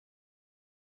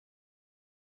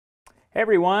Hey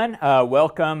everyone,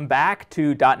 welcome back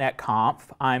to .NET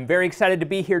Conf. I'm very excited to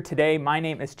be here today. My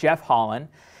name is Jeff Hollan,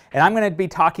 and I'm going to be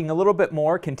talking a little bit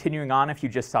more, continuing on if you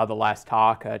just saw the last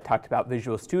talk. I talked about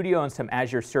Visual Studio and some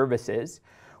Azure services.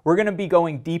 We're going to be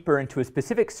going deeper into a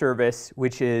specific service,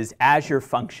 which is Azure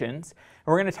Functions. And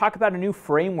we're going to talk about a new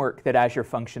framework that Azure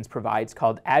Functions provides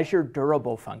called Azure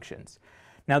Durable Functions.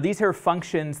 Now, these are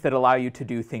functions that allow you to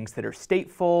do things that are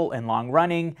stateful and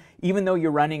long-running, even though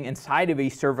you're running inside of a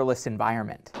serverless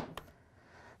environment.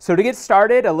 So to get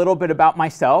started, a little bit about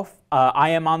myself. I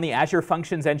am on the Azure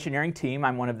Functions engineering team.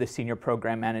 I'm one of the senior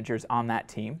program managers on that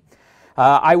team.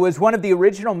 I was one of the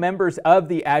original members of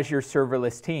the Azure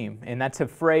serverless team, and that's a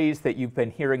phrase that you've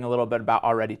been hearing a little bit about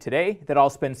already today that I'll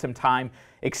spend some time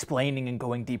explaining and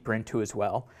going deeper into as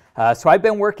well. So I've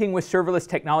been working with serverless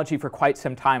technology for quite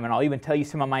some time, and I'll even tell you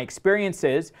some of my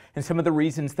experiences and some of the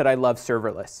reasons that I love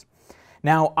serverless.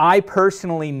 Now, I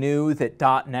personally knew that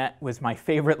 .NET was my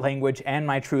favorite language and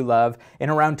my true love in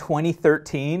around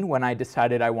 2013 when I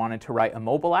decided I wanted to write a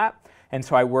mobile app. And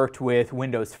so I worked with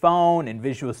Windows Phone and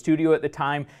Visual Studio at the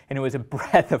time, and it was a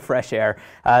breath of fresh air.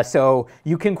 So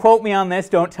you can quote me on this.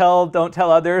 Don't tell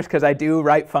others, because I do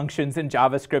write functions in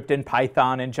JavaScript and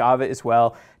Python and Java as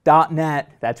well.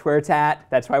 .NET, that's where it's at.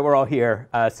 That's why we're all here.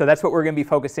 So that's what we're going to be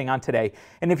focusing on today.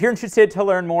 And if you're interested to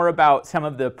learn more about some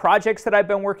of the projects that I've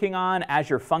been working on,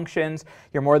 Azure Functions,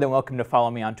 you're more than welcome to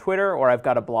follow me on Twitter, or I've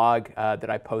got a blog that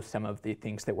I post some of the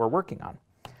things that we're working on.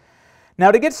 Now,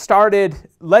 to get started,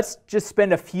 let's just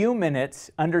spend a few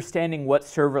minutes understanding what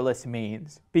serverless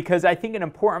means, because I think an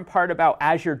important part about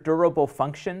Azure Durable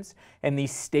Functions and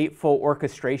these stateful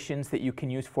orchestrations that you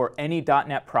can use for any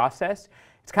 .NET process,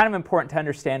 it's kind of important to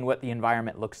understand what the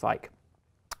environment looks like.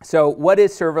 So what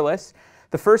is serverless?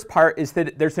 The first part is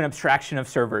that there's an abstraction of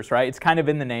servers, right? It's kind of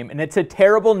in the name, and it's a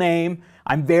terrible name.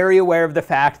 I'm very aware of the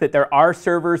fact that there are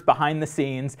servers behind the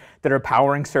scenes that are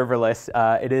powering serverless.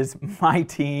 It is my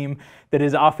team that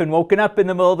is often woken up in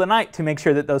the middle of the night to make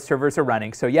sure that those servers are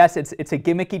running. So yes, it's a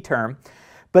gimmicky term,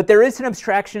 but there is an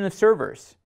abstraction of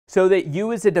servers so that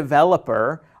you as a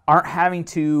developer aren't having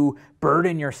to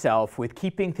burden yourself with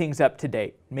keeping things up to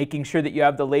date, making sure that you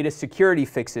have the latest security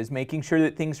fixes, making sure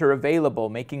that things are available,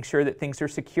 making sure that things are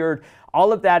secured.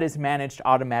 All of that is managed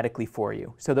automatically for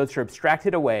you. So those are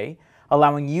abstracted away,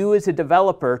 allowing you as a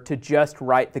developer to just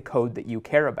write the code that you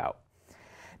care about.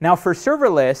 Now for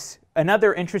serverless,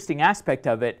 another interesting aspect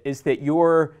of it is that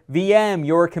your VM,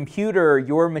 your computer,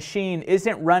 your machine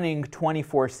isn't running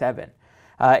 24/7.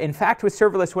 In fact, with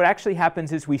serverless, what actually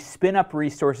happens is we spin up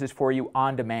resources for you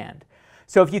on demand.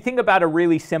 So if you think about a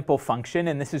really simple function,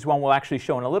 and this is one we'll actually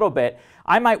show in a little bit,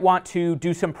 I might want to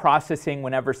do some processing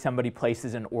whenever somebody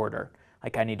places an order.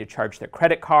 Like I need to charge their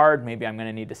credit card, maybe I'm going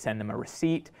to need to send them a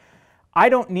receipt. I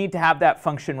don't need to have that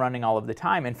function running all of the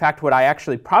time. In fact, what I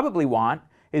actually probably want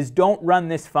is don't run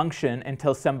this function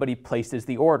until somebody places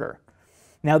the order.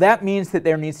 Now that means that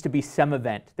there needs to be some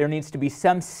event. There needs to be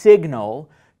some signal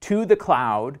to the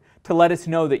cloud to let us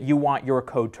know that you want your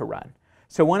code to run.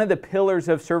 So one of the pillars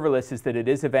of serverless is that it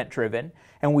is event-driven,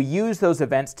 and we use those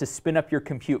events to spin up your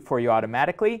compute for you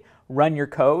automatically, run your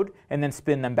code, and then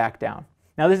spin them back down.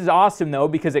 Now this is awesome though,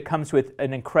 because it comes with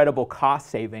an incredible cost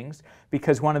savings,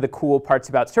 because one of the cool parts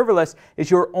about serverless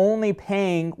is you're only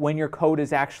paying when your code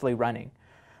is actually running.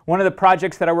 One of the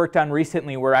projects that I worked on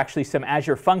recently were actually some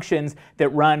Azure functions that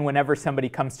run whenever somebody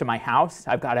comes to my house.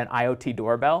 I've got an IoT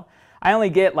doorbell. I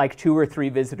only get like 2 or 3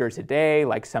 visitors a day,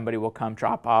 like somebody will come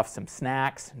drop off some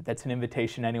snacks. That's an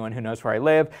invitation to anyone who knows where I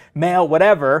live, mail,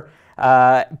 whatever.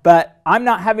 But I'm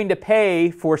not having to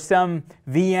pay for some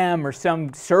VM or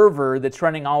some server that's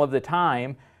running all of the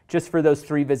time just for those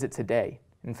 3 visits a day.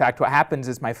 In fact, what happens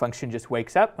is my function just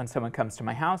wakes up when someone comes to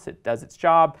my house, it does its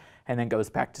job, and then goes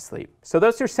back to sleep. So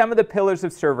those are some of the pillars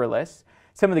of serverless,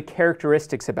 some of the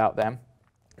characteristics about them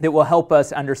that will help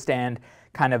us understand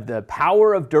kind of the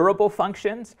power of durable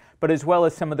functions, but as well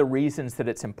as some of the reasons that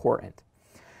it's important.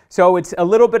 So it's a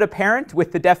little bit apparent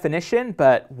with the definition,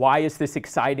 but why is this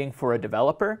exciting for a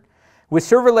developer? With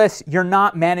serverless, you're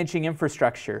not managing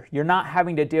infrastructure. You're not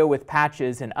having to deal with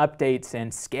patches and updates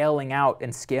and scaling out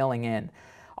and scaling in.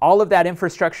 All of that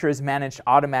infrastructure is managed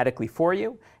automatically for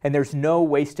you, and there's no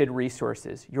wasted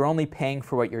resources. You're only paying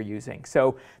for what you're using.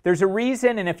 So there's a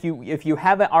reason, and if you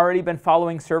haven't already been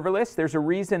following serverless, there's a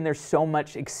reason there's so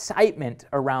much excitement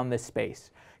around this space,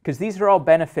 because these are all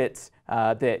benefits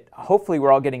that hopefully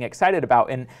we're all getting excited about.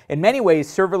 And in many ways,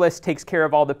 serverless takes care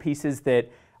of all the pieces that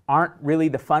aren't really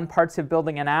the fun parts of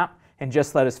building an app, and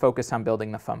just let us focus on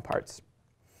building the fun parts.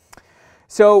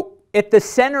 So at the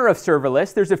center of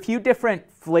serverless, there's a few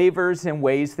different flavors and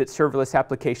ways that serverless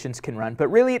applications can run, but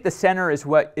really at the center is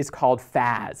what is called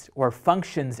FAS, or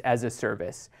Functions as a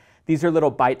Service. These are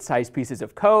little bite-sized pieces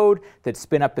of code that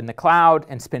spin up in the cloud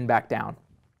and spin back down.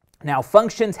 Now,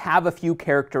 functions have a few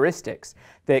characteristics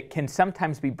that can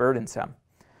sometimes be burdensome.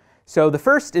 So the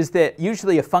first is that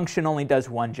usually a function only does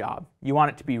one job. You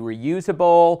want it to be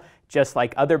reusable, just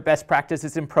like other best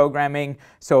practices in programming.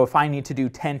 So if I need to do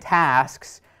 10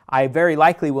 tasks, I very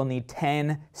likely will need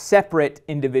 10 separate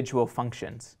individual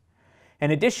functions.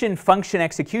 In addition, function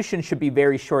execution should be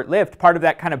very short-lived. Part of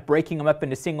that kind of breaking them up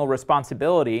into single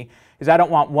responsibility is I don't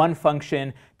want one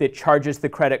function that charges the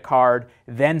credit card,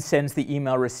 then sends the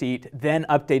email receipt, then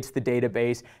updates the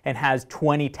database, and has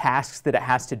 20 tasks that it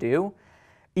has to do.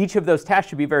 Each of those tasks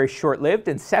should be very short-lived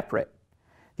and separate.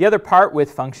 The other part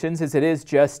with functions is it is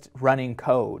just running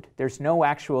code. There's no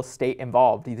actual state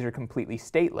involved. These are completely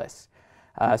stateless.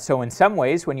 So in some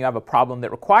ways, when you have a problem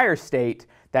that requires state,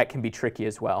 that can be tricky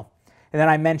as well. And then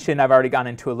I mentioned, I've already gone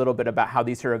into a little bit about how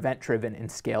these are event-driven and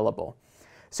scalable.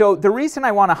 So the reason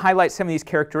I want to highlight some of these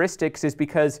characteristics is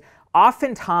because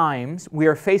oftentimes we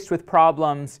are faced with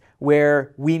problems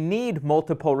where we need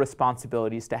multiple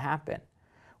responsibilities to happen.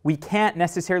 We can't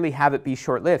necessarily have it be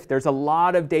short-lived. There's a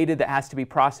lot of data that has to be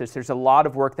processed. There's a lot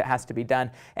of work that has to be done.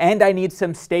 And I need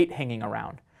some state hanging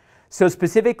around. So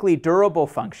specifically, Durable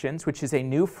Functions, which is a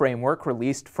new framework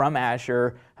released from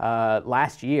Azure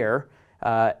last year,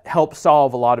 help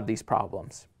solve a lot of these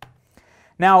problems.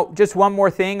 Now, just one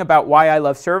more thing about why I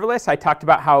love serverless. I talked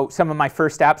about how some of my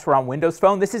first apps were on Windows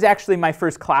Phone. This is actually my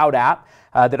first cloud app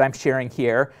that I'm sharing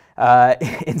here.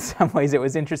 In some ways, it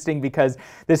was interesting because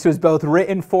this was both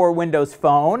written for Windows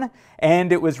Phone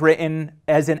and it was written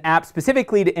as an app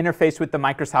specifically to interface with the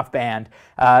Microsoft Band.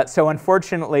 So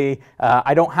unfortunately,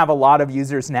 I don't have a lot of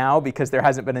users now because there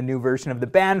hasn't been a new version of the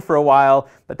Band for a while,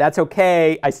 but that's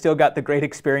okay. I still got the great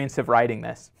experience of writing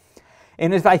this.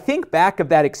 And if I think back of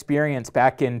that experience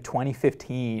back in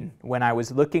 2015 when I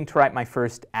was looking to write my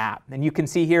first app, and you can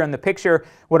see here in the picture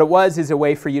what it was is a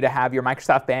way for you to have your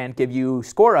Microsoft Band give you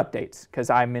score updates,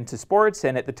 because I'm into sports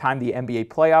and at the time the NBA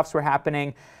playoffs were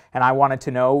happening and I wanted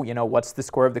to know, what's the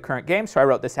score of the current game, so I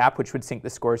wrote this app which would sync the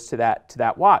scores to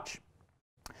that watch.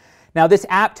 Now this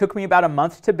app took me about a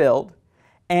month to build,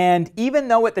 and even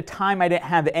though at the time I didn't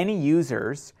have any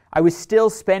users, I was still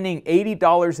spending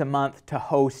 $80 a month to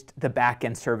host the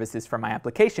backend services for my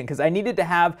application because I needed to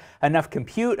have enough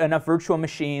compute, enough virtual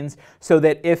machines, so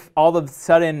that if all of a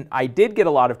sudden I did get a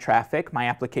lot of traffic, my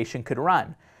application could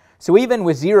run. So even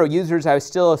with 0 users, I was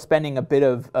still spending a bit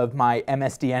of my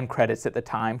MSDN credits at the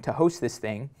time to host this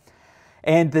thing.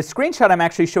 And the screenshot I'm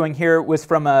actually showing here was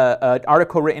from an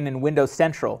article written in Windows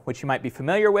Central, which you might be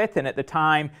familiar with. And at the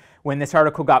time when this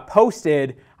article got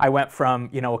posted, I went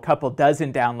from a couple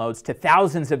dozen downloads to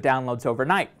thousands of downloads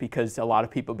overnight because a lot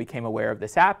of people became aware of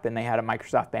this app and they had a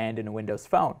Microsoft Band and a Windows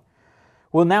Phone.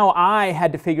 Well, now I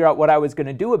had to figure out what I was going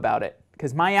to do about it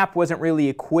because my app wasn't really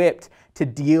equipped to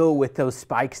deal with those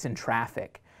spikes in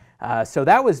traffic. So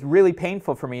that was really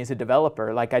painful for me as a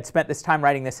developer. Like I'd spent this time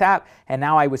writing this app and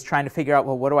now I was trying to figure out,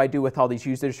 well, what do I do with all these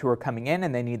users who are coming in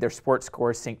and they need their sports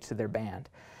scores synced to their band.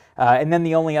 And then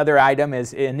the only other item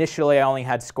is initially I only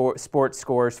had sports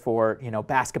scores for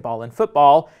basketball and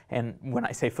football. And when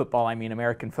I say football, I mean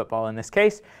American football in this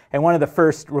case. And one of the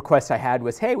first requests I had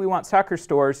was, hey, we want soccer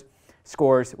scores.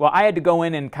 Well, I had to go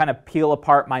in and kind of peel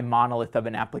apart my monolith of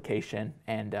an application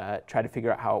and try to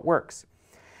figure out how it works.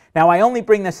 Now, I only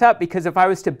bring this up because if I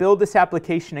was to build this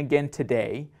application again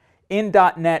today in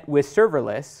 .NET with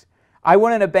serverless, I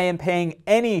wouldn't have been paying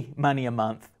any money a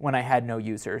month when I had no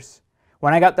users.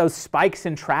 When I got those spikes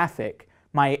in traffic,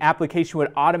 my application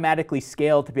would automatically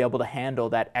scale to be able to handle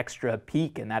that extra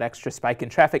peak and that extra spike in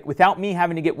traffic without me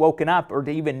having to get woken up or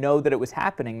to even know that it was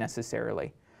happening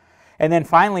necessarily. And then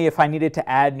finally, if I needed to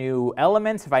add new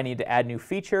elements, if I need to add new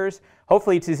features,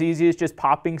 hopefully it's as easy as just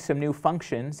popping some new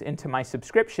functions into my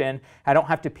subscription. I don't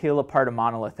have to peel apart a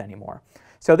monolith anymore.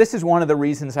 So this is one of the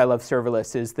reasons I love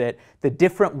serverless, is that the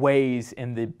different ways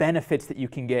and the benefits that you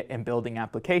can get in building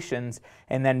applications,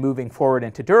 and then moving forward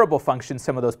into durable functions,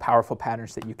 some of those powerful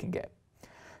patterns that you can get.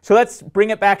 So let's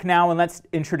bring it back now and let's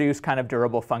introduce kind of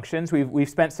durable functions. We've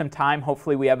spent some time,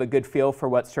 hopefully we have a good feel for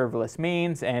what serverless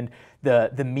means and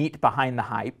the meat behind the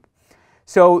hype.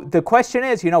 So the question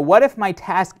is, what if my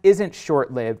task isn't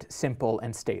short-lived, simple,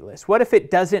 and stateless? What if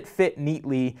it doesn't fit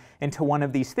neatly into one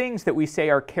of these things that we say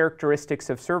are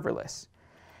characteristics of serverless?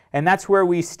 And that's where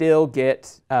we still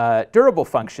get durable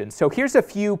functions. So here's a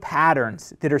few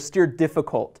patterns that are still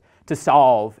difficult to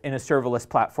solve in a serverless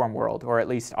platform world, or at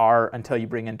least are until you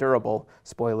bring in Durable.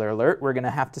 Spoiler alert, we're going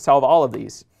to have to solve all of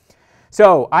these.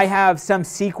 So I have some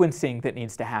sequencing that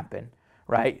needs to happen,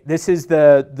 right? This is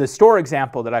the store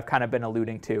example that I've kind of been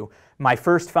alluding to. My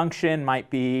first function might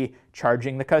be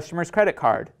charging the customer's credit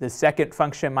card. The second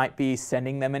function might be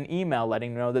sending them an email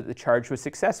letting them know that the charge was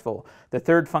successful. The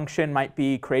third function might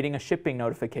be creating a shipping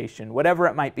notification, whatever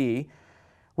it might be.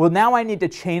 Well, now I need to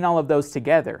chain all of those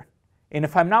together. And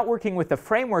if I'm not working with a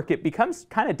framework, it becomes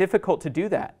kind of difficult to do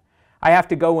that. I have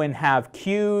to go and have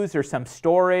queues or some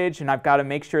storage, and I've got to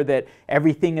make sure that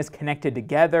everything is connected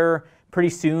together. Pretty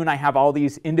soon I have all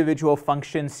these individual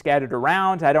functions scattered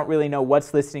around. I don't really know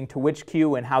what's listening to which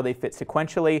queue and how they fit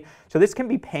sequentially. So this can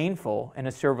be painful in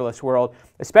a serverless world,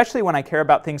 especially when I care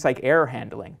about things like error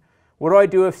handling. What do I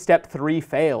do if step 3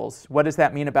 fails? What does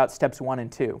that mean about steps 1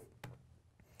 and 2?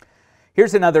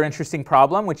 Here's another interesting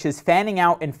problem, which is fanning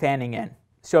out and fanning in.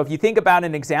 So if you think about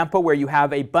an example where you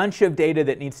have a bunch of data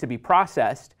that needs to be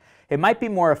processed, it might be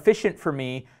more efficient for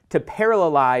me to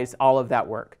parallelize all of that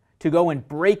work, to go and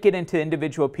break it into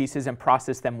individual pieces and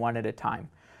process them one at a time.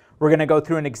 We're going to go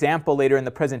through an example later in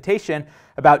the presentation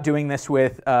about doing this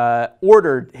with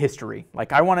order history.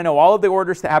 Like I want to know all of the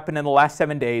orders that happened in the last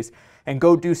 7 days and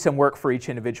go do some work for each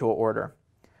individual order.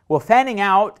 Well, fanning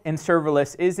out in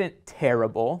serverless isn't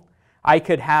terrible. I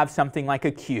could have something like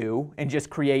a queue and just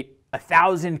create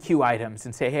 1,000 queue items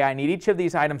and say, hey, I need each of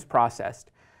these items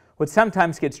processed. What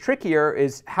sometimes gets trickier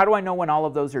is how do I know when all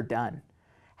of those are done?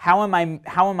 How am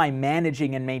I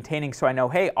managing and maintaining so I know,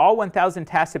 hey, all 1,000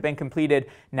 tasks have been completed,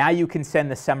 now you can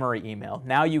send the summary email.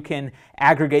 Now you can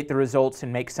aggregate the results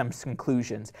and make some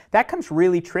conclusions. That comes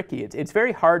really tricky. It's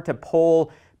very hard to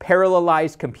pull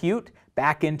parallelized compute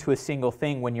back into a single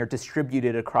thing when you're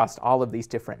distributed across all of these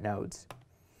different nodes.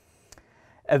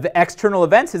 External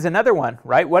events is another one,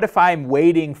 right? What if I'm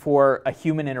waiting for a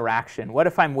human interaction? What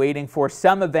if I'm waiting for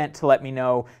some event to let me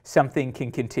know something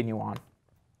can continue on?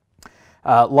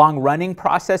 Long-running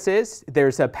processes,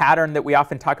 there's a pattern that we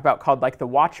often talk about called like the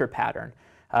watcher pattern.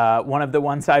 One of the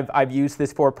ones I've used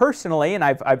this for personally, and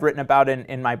I've written about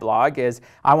in my blog, is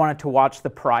I wanted to watch the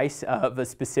price of a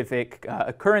specific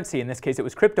currency. In this case, it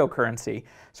was cryptocurrency.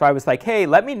 So I was like, hey,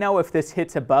 let me know if this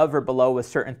hits above or below a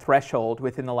certain threshold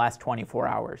within the last 24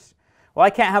 hours. Well, I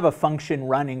can't have a function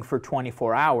running for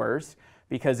 24 hours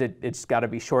because it's got to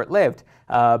be short-lived.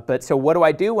 But so what do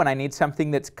I do when I need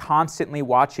something that's constantly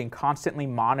watching, constantly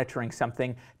monitoring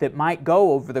something that might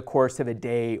go over the course of a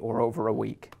day or over a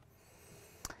week?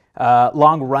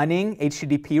 Long-running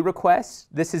HTTP requests.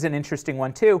 This is an interesting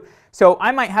one too. So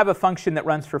I might have a function that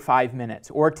runs for 5 minutes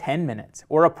or 10 minutes,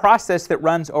 or a process that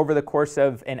runs over the course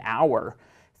of an hour.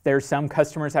 There's some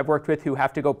customers I've worked with who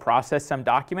have to go process some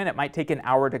document. It might take an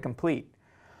hour to complete.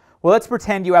 Well, let's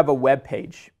pretend you have a web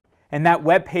page, and that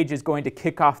web page is going to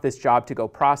kick off this job to go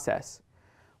process.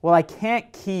 Well, I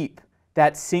can't keep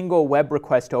that single web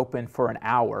request open for an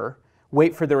hour,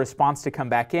 wait for the response to come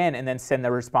back in, and then send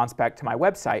the response back to my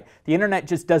website. The internet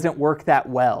just doesn't work that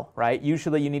well, right?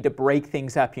 Usually you need to break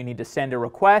things up. You need to send a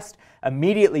request,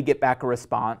 immediately get back a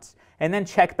response, and then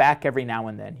check back every now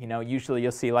and then. You know, usually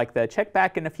you'll see like the check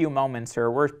back in a few moments,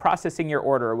 or we're processing your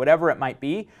order, or whatever it might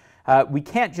be. We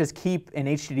can't just keep an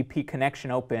HTTP connection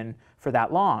open for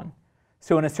that long.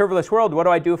 So in a serverless world, what do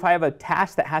I do if I have a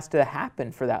task that has to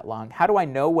happen for that long? How do I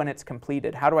know when it's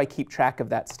completed? How do I keep track of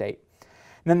that state?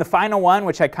 And then the final one,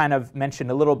 which I kind of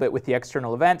mentioned a little bit with the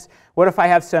external events, what if I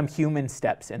have some human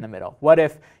steps in the middle? What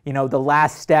if, you know, the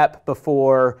last step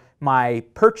before my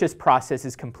purchase process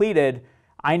is completed,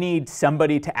 I need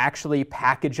somebody to actually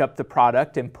package up the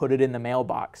product and put it in the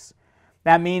mailbox?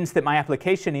 That means that my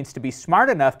application needs to be smart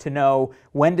enough to know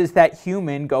when does that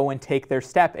human go and take their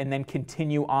step and then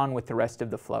continue on with the rest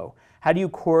of the flow. How do you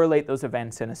correlate those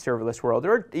events in a serverless world,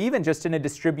 or even just in a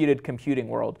distributed computing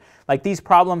world? Like, these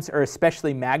problems are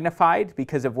especially magnified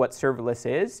because of what serverless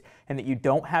is and that you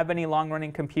don't have any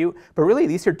long-running compute. But really,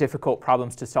 these are difficult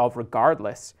problems to solve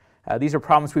regardless. These are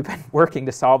problems we've been working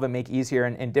to solve and make easier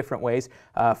in different ways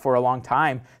for a long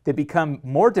time that become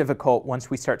more difficult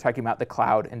once we start talking about the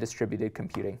cloud and distributed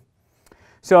computing.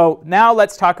 So now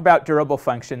let's talk about durable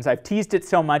functions. I've teased it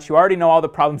so much. You already know all the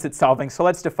problems it's solving, so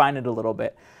let's define it a little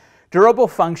bit. Durable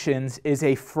Functions is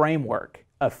a framework,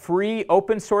 a free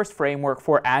open source framework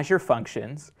for Azure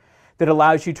Functions that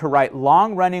allows you to write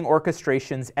long-running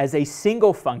orchestrations as a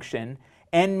single function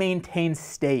and maintain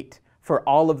state for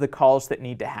all of the calls that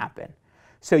need to happen.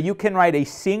 So you can write a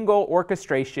single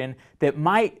orchestration that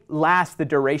might last the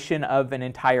duration of an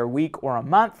entire week or a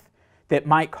month, that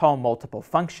might call multiple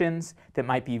functions, that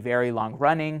might be very long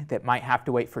running, that might have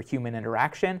to wait for human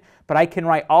interaction, but I can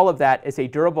write all of that as a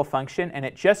durable function and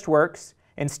it just works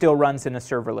and still runs in a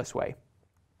serverless way.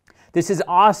 This is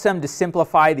awesome to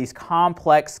simplify these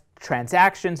complex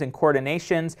transactions and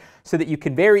coordinations so that you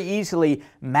can very easily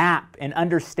map and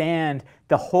understand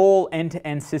the whole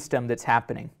end-to-end system that's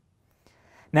happening.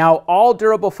 Now, all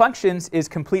durable functions is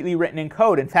completely written in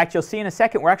code. In fact, you'll see in a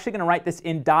second, we're actually going to write this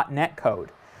in .NET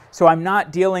code. So I'm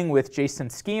not dealing with JSON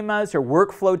schemas or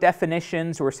workflow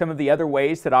definitions or some of the other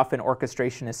ways that often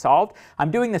orchestration is solved. I'm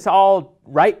doing this all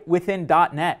right within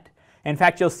 .NET. In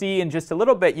fact, you'll see in just a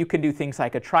little bit, you can do things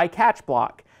like a try-catch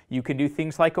block. You can do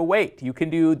things like await. You can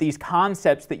do these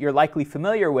concepts that you're likely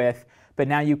familiar with, but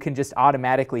now you can just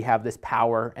automatically have this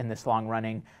power and this long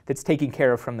running that's taken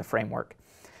care of from the framework.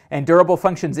 And Durable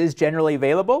Functions is generally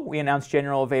available. We announced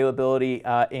general availability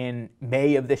in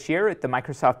May of this year at the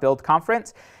Microsoft Build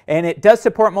Conference. And it does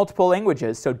support multiple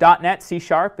languages. So .NET C#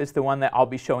 is the one that I'll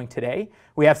be showing today.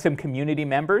 We have some community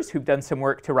members who've done some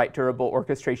work to write durable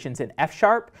orchestrations in F#.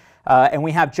 And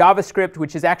we have JavaScript,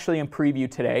 which is actually in preview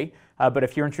today. But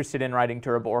if you're interested in writing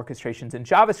durable orchestrations in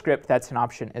JavaScript, that's an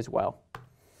option as well.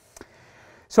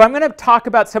 So I'm going to talk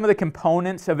about some of the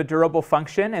components of a durable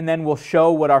function, and then we'll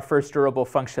show what our first durable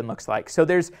function looks like. So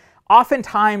there's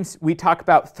oftentimes we talk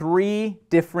about 3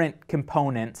 different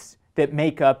components that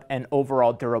make up an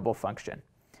overall durable function.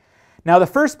 Now the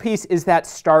first piece is that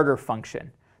starter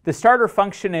function. The starter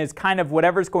function is kind of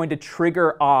whatever's going to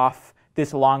trigger off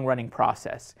this long-running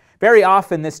process. Very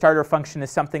often this starter function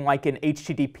is something like an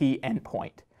HTTP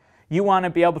endpoint. You want to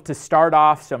be able to start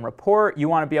off some report. You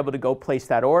want to be able to go place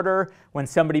that order when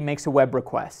somebody makes a web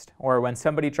request, or when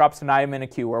somebody drops an item in a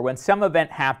queue, or when some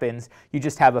event happens. You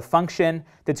just have a function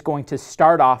that's going to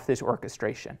start off this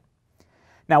orchestration.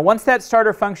 Now, once that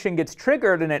starter function gets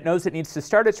triggered and it knows it needs to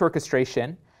start its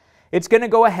orchestration, it's going to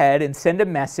go ahead and send a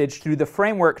message through the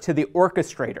framework to the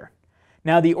orchestrator.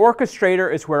 Now, the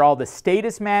orchestrator is where all the state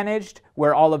is managed,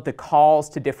 where all of the calls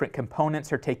to different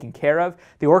components are taken care of.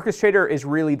 The orchestrator is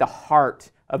really the heart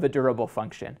of a durable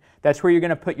function. That's where you're going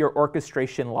to put your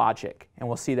orchestration logic, and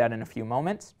we'll see that in a few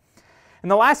moments. And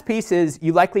the last piece is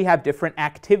you likely have different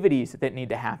activities that need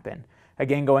to happen.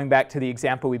 Again, going back to the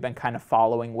example we've been kind of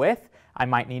following with, I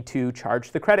might need to charge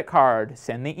the credit card,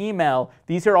 send the email.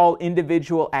 These are all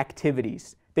individual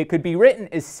activities that could be written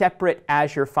as separate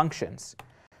Azure functions.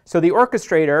 So the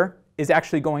orchestrator is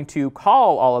actually going to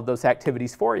call all of those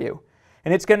activities for you.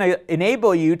 And it's going to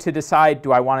enable you to decide,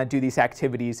 do I want to do these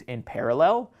activities in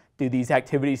parallel? Do these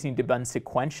activities need to be done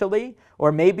sequentially?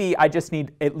 Or maybe I just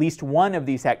need at least one of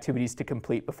these activities to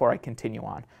complete before I continue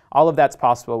on. All of that's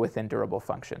possible within durable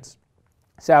functions.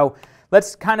 So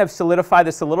let's kind of solidify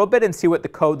this a little bit and see what the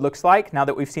code looks like now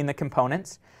that we've seen the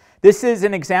components. This is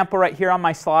an example right here on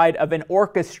my slide of an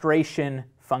orchestration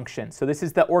function. So this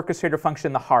is the orchestrator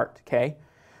function, the heart, okay?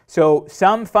 So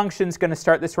some function's going to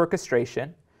start this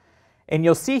orchestration. And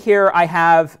you'll see here I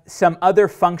have some other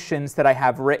functions that I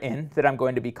have written that I'm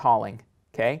going to be calling,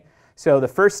 okay? So the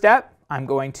first step, I'm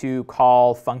going to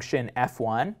call function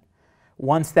F1.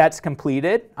 Once that's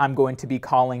completed, I'm going to be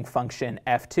calling function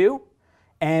F2.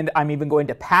 And I'm even going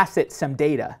to pass it some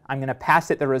data. I'm going to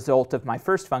pass it the result of my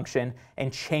first function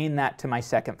and chain that to my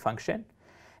second function.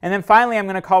 And then finally, I'm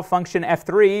going to call function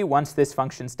F3 once this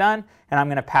function's done, and I'm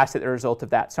going to pass it the result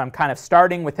of that. So I'm kind of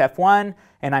starting with F1,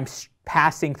 and I'm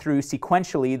passing through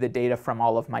sequentially the data from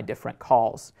all of my different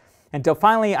calls, until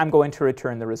finally I'm going to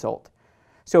return the result.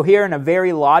 So here in a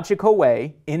very logical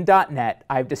way, in .NET,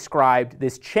 I've described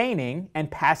this chaining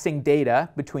and passing data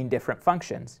between different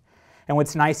functions. And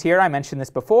what's nice here, I mentioned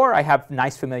this before, I have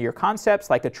nice familiar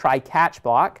concepts like a try-catch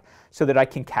block, so that I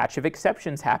can catch if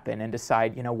exceptions happen and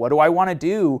decide, what do I want to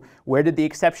do? Where did the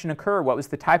exception occur? What was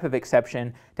the type of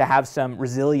exception, to have some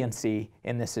resiliency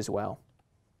in this as well.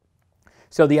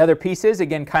 So the other pieces,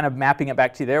 again, kind of mapping it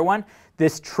back to their one.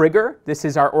 This trigger, this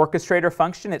is our orchestrator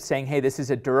function. It's saying, hey, this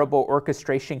is a durable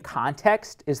orchestration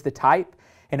context is the type,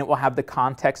 and it will have the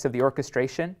context of the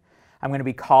orchestration. I'm going to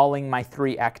be calling my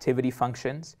 3 activity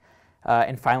functions.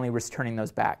 And finally returning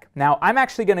those back. Now I'm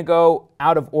actually going to go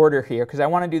out of order here because I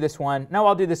want to do this one. No,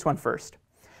 I'll do this one first.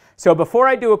 So before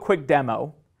I do a quick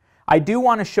demo, I do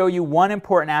want to show you one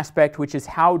important aspect, which is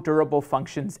how durable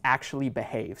functions actually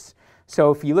behaves.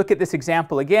 So if you look at this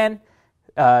example again,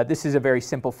 this is a very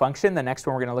simple function. The next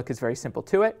one we're going to look is very simple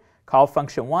to it. Call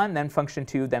function 1, then function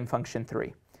 2, then function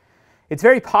 3. It's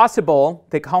very possible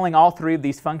that calling all 3 of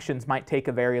these functions might take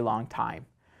a very long time.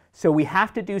 So we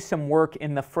have to do some work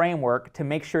in the framework to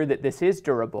make sure that this is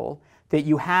durable, that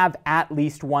you have at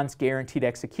least once guaranteed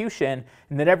execution,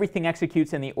 and that everything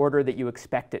executes in the order that you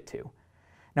expect it to.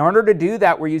 Now, in order to do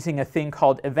that, we're using a thing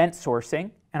called event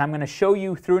sourcing, and I'm going to show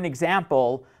you through an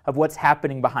example of what's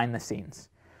happening behind the scenes.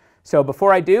 So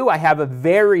before I do, I have a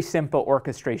very simple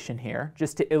orchestration here,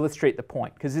 just to illustrate the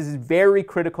point, because this is very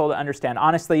critical to understand.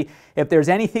 Honestly, if there's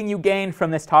anything you gain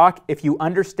from this talk, if you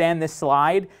understand this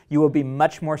slide, you will be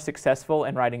much more successful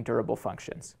in writing durable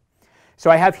functions. So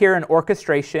I have here an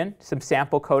orchestration, some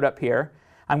sample code up here.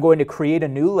 I'm going to create a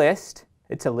new list.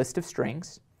 It's a list of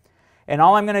strings. And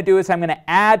all I'm going to do is I'm going to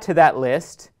add to that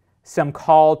list some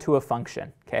call to a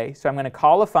function. Okay? So I'm going to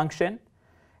call a function,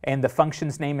 and the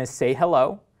function's name is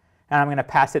sayHello, and I'm going to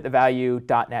pass it the value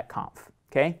 .NET-conf.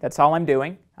 Okay? That's all I'm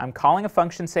doing. I'm calling a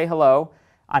function sayHello.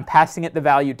 I'm passing it the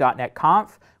value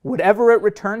 .NET-conf. Whatever it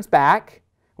returns back,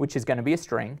 which is going to be a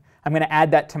string, I'm going to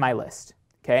add that to my list.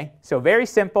 Okay? So very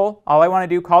simple. All I want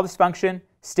to do, call this function,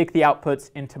 stick the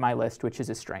outputs into my list, which is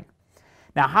a string.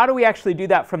 Now, how do we actually do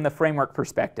that from the framework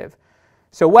perspective?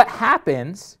 So what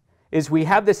happens is we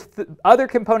have this other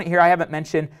component here I haven't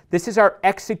mentioned. This is our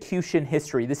execution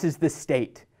history. This is the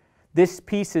state. This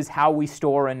piece is how we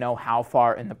store and know how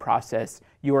far in the process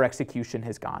your execution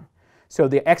has gone. So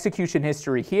the execution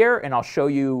history here, and I'll show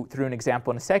you through an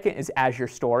example in a second, is Azure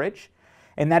Storage.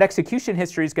 And that execution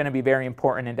history is going to be very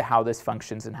important into how this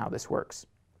functions and how this works.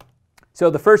 So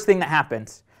the first thing that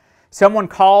happens, someone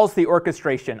calls the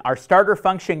orchestration. Our starter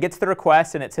function gets the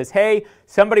request and it says, hey,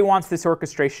 somebody wants this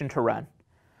orchestration to run.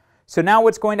 So now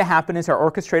what's going to happen is our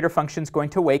orchestrator function is going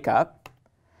to wake up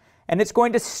and it's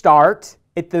going to start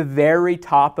at the very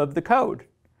top of the code.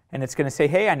 And it's going to say,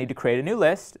 hey, I need to create a new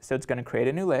list. So it's going to create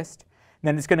a new list. And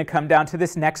then it's going to come down to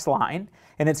this next line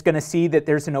and it's going to see that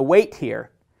there's an await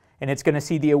here. And it's going to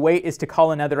see the await is to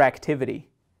call another activity.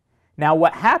 Now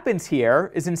what happens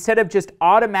here is instead of just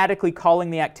automatically calling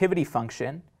the activity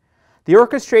function, the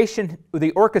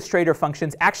orchestrator function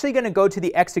is actually going to go to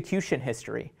the execution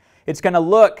history. It's going to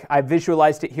look, I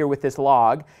visualized it here with this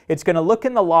log, it's going to look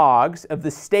in the logs of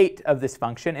the state of this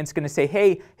function and it's going to say,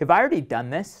 hey, have I already done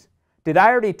this? Did I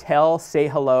already tell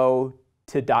sayHello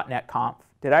to .NET-conf?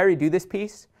 Did I already do this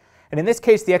piece? And in this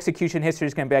case, the execution history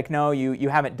is going to be like, no, you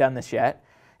haven't done this yet.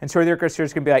 And so the orchestrator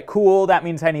is going to be like, cool, that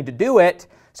means I need to do it.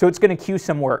 So it's going to queue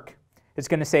some work. It's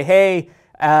going to say, hey,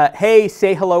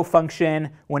 sayHello function,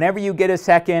 whenever you get a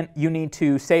second, you need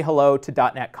to say hello to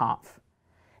 .NET-conf.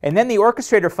 And then the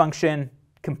orchestrator function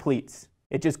completes.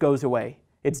 It just goes away.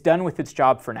 It's done with its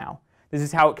job for now. This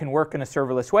is how it can work in a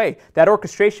serverless way. That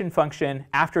orchestration function,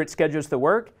 after it schedules the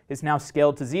work, is now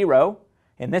scaled to 0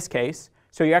 in this case.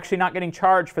 So you're actually not getting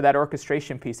charged for that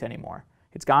orchestration piece anymore.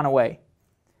 It's gone away.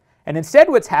 And instead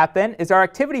what's happened is our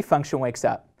activity function wakes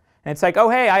up. And it's like, oh,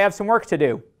 hey, I have some work to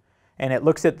do. And it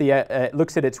looks at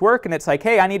its work and it's like,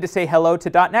 hey, I need to say hello to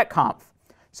 .NET-conf.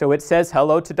 So it says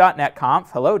hello to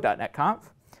 .NET-conf, hello .NET-conf.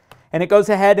 And it goes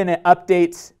ahead and it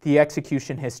updates the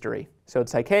execution history. So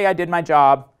it's like, hey, I did my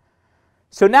job.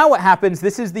 So now what happens,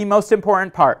 this is the most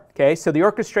important part. Okay? So the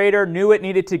orchestrator knew it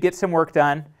needed to get some work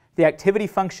done. The activity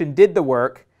function did the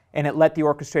work, and it let the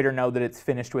orchestrator know that it's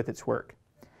finished with its work.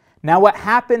 Now what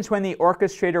happens when the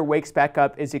orchestrator wakes back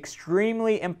up is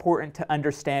extremely important to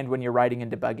understand when you're writing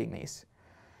and debugging these.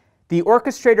 The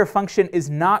orchestrator function is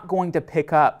not going to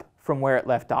pick up from where it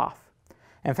left off.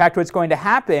 In fact, what's going to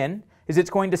happen is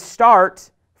it's going to start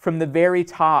from the very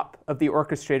top of the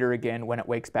orchestrator again when it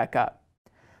wakes back up.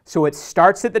 So it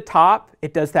starts at the top,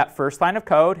 it does that first line of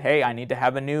code, hey, I need to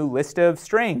have a new list of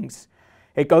strings.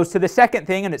 It goes to the second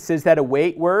thing and it says that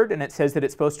await word and it says that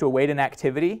it's supposed to await an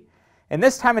activity. And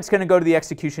this time it's going to go to the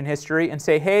execution history and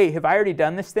say, hey, have I already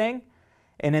done this thing?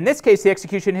 And in this case, the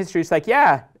execution history is like,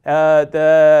 yeah,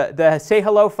 the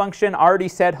sayHello function already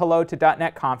said hello to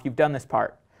 .NET-conf, you've done this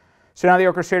part. So now the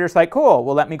orchestrator is like, cool,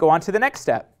 well, let me go on to the next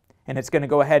step. And it's going to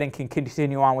go ahead and can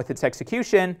continue on with its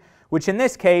execution, which in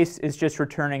this case is just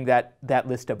returning that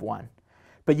list of 1.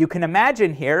 But you can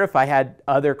imagine here, if I had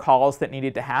other calls that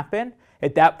needed to happen,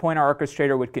 at that point our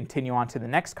orchestrator would continue on to the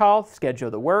next call, schedule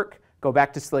the work, go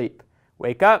back to sleep.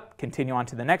 Wake up, continue on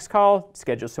to the next call,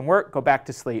 schedule some work, go back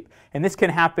to sleep. And this can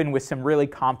happen with some really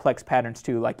complex patterns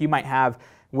too. Like you might have,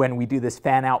 when we do this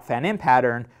fan out, fan in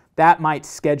pattern, that might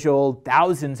schedule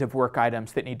thousands of work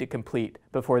items that need to complete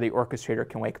before the orchestrator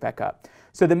can wake back up.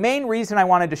 So the main reason I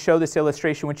wanted to show this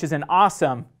illustration, which is an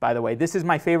awesome, by the way, this is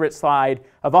my favorite slide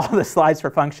of all the slides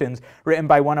for functions written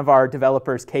by one of our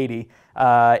developers, Katie,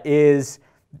 is,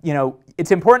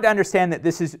 it's important to understand that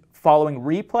this is following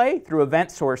replay through event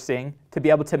sourcing to be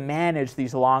able to manage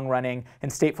these long-running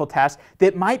and stateful tasks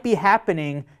that might be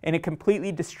happening in a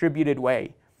completely distributed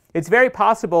way. It's very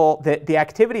possible that the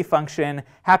activity function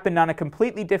happened on a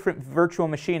completely different virtual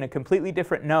machine, a completely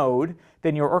different node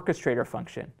than your orchestrator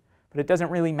function. but it doesn't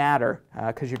really matter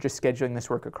because you're just scheduling this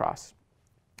work across.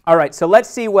 All right, so let's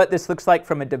see what this looks like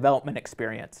from a development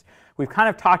experience. We've kind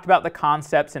of talked about the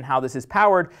concepts and how this is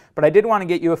powered, but I did want to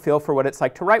get you a feel for what it's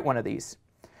like to write one of these.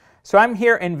 So I'm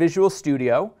here in Visual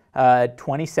Studio,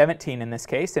 2017 in this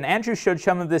case, and Andrew showed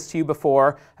some of this to you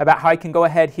before about how I can go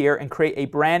ahead here and create a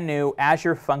brand new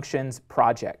Azure Functions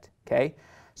project. Okay,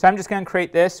 so I'm just going to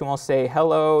create this, and we'll say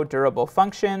hello durable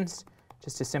functions,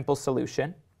 just a simple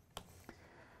solution.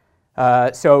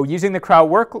 So using the cloud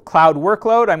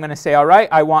workload, I'm going to say, all right,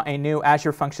 I want a new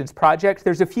Azure Functions project.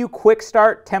 There's a few quick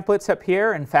start templates up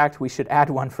here. In fact, we should add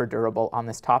one for durable on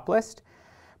this top list.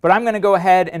 But I'm going to go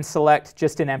ahead and select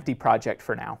just an empty project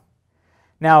for now.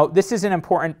 Now, this is an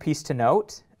important piece to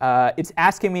note. It's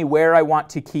asking me where I want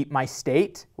to keep my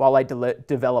state while I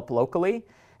develop locally.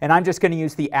 And I'm just going to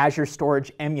use the Azure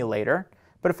Storage Emulator.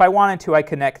 But if I wanted to, I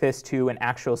connect this to an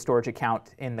actual storage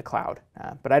account in the cloud.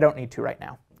 But I don't need to right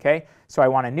now. Okay? So I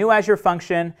want a new Azure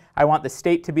function. I want the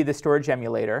state to be the storage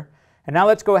emulator. And now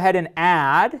let's go ahead and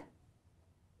add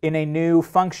in a new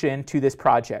function to this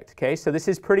project. Okay? So this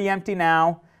is pretty empty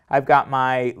now. I've got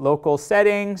my local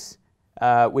settings,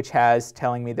 which has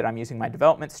telling me that I'm using my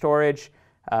development storage.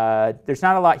 There's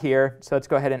not a lot here, so let's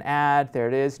go ahead and add. There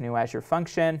it is, new Azure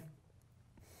function.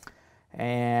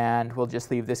 And we'll just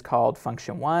leave this called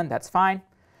function 1. That's fine.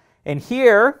 And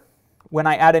here, when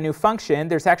I add a new function,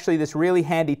 there's actually this really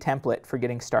handy template for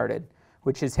getting started,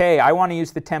 which is, hey, I want to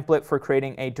use the template for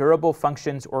creating a durable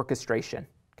functions orchestration.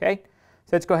 Okay? So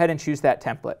let's go ahead and choose that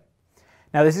template.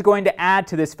 Now this is going to add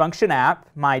to this function app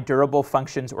my durable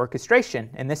functions orchestration,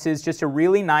 and this is just a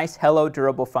really nice hello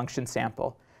durable function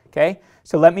sample. Okay?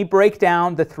 So let me break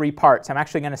down the 3 parts. I'm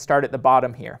actually going to start at the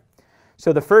bottom here.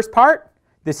 So the first part,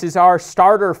 this is our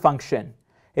starter function.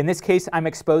 In this case, I'm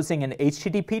exposing an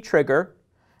HTTP trigger.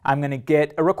 I'm going to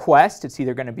get a request. It's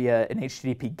either going to be an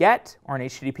HTTP GET or an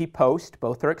HTTP POST.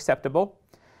 Both are acceptable.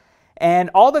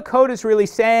 And all the code is really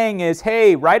saying is,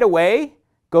 hey, right away,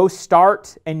 go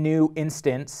start a new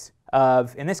instance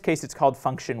of, in this case, it's called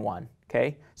function 1.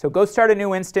 Okay? So go start a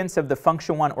new instance of the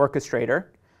function 1 orchestrator.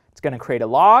 It's going to create a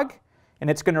log, and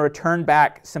it's going to return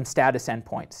back some status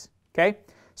endpoints. Okay?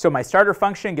 So my starter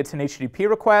function gets an HTTP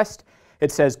request.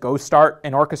 It says go start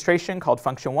an orchestration called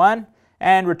function 1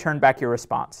 and return back your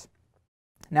response.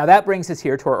 Now that brings us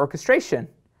here to our orchestration.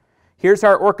 Here's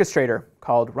our orchestrator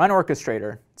called run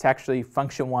orchestrator. It's actually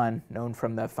function 1 known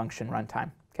from the function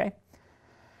runtime. Okay?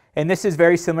 And this is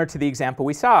very similar to the example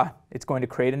we saw. It's going to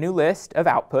create a new list of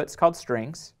outputs called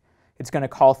strings. It's going to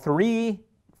call it's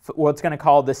going to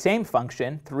call the same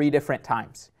function 3 different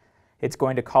times. It's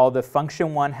going to call the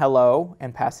function 1 hello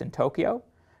and pass in Tokyo,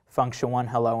 function 1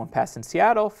 hello and pass in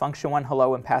Seattle, function 1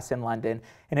 hello and pass in London,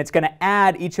 and it's going to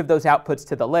add each of those outputs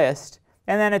to the list,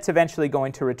 and then it's eventually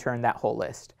going to return that whole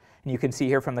list. And you can see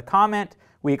here from the comment,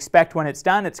 we expect when it's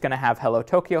done, it's going to have hello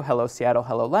Tokyo, hello Seattle,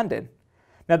 hello London.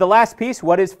 Now the last piece,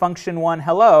 what is function 1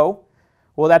 hello?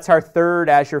 Well, that's our 3rd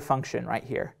Azure function right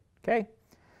here. Okay?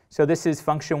 So this is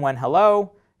function 1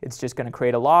 hello. It's just going to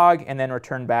create a log and then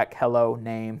return back hello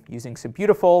name using some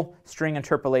beautiful string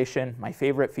interpolation, my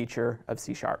favorite feature of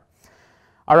C#.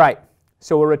 All right,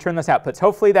 so we'll return those outputs.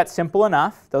 Hopefully that's simple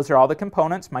enough. Those are all the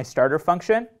components. My starter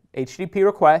function, HTTP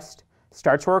request,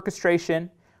 starts orchestration,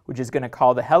 which is going to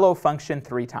call the hello function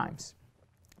 3 times.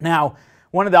 Now,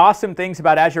 one of the awesome things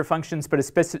about Azure Functions, but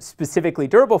specifically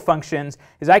durable functions,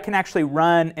 is I can actually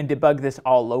run and debug this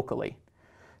all locally.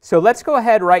 So let's go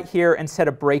ahead right here and set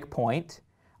a breakpoint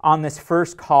on this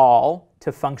first call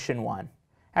to function 1.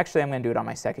 Actually, I'm going to do it on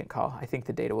my second call. I think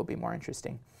the data will be more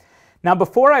interesting. Now,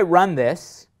 before I run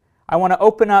this, I want to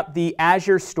open up the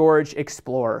Azure Storage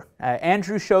Explorer.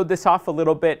 Andrew showed this off a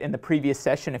little bit in the previous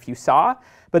session if you saw,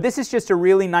 but this is just a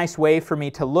really nice way for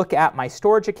me to look at my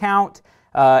storage account,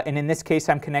 and in this case,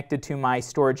 I'm connected to my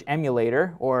storage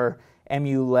emulator, or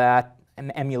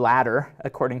emulator,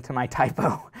 according to my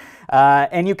typo.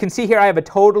 And you can see here I have a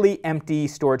totally empty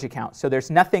storage account, so there's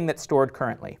nothing that's stored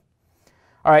currently.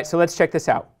 All right, so let's check this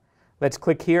out. Let's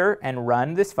click here and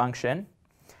run this function.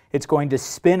 It's going to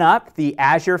spin up the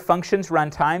Azure Functions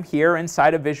runtime here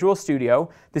inside of Visual Studio.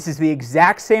 This is the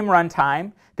exact same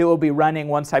runtime that will be running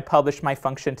once I publish my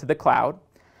function to the cloud.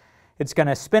 It's going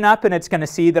to spin up and it's going to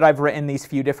see that I've written these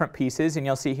few different pieces, and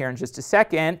you'll see here in just a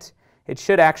second it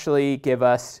should actually give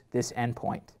us this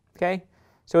endpoint. Okay?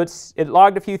 So it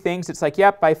logged a few things. It's like,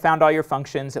 yep, I found all your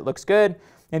functions. It looks good.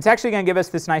 And it's actually going to give us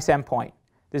this nice endpoint.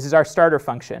 This is our starter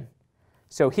function.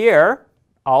 So here,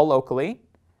 all locally,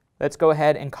 let's go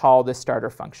ahead and call this starter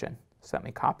function. So let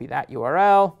me copy that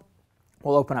URL.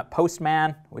 We'll open up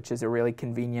Postman, which is a really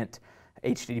convenient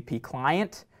HTTP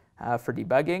client for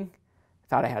debugging.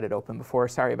 thought I had it open before,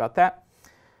 sorry about that.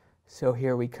 So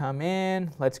here we come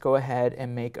in, let's go ahead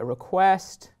and make a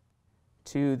request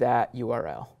to that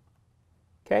URL.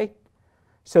 Okay,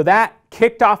 so that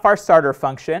kicked off our starter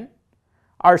function.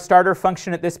 Our starter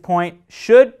function at this point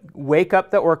should wake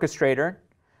up the orchestrator.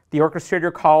 The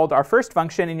orchestrator called our first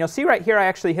function, and you'll see right here I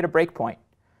actually hit a breakpoint.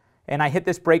 And I hit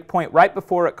this breakpoint right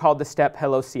before it called the step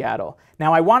Hello Seattle.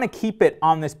 Now I want to keep it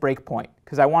on this breakpoint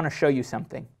because I want to show you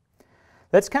something.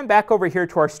 Let's come back over here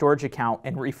to our storage account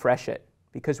and refresh it,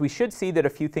 because we should see that a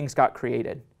few things got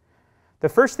created. The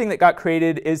first thing that got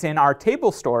created is in our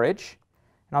table storage,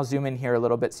 and I'll zoom in here a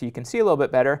little bit so you can see a little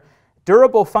bit better.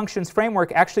 Durable Functions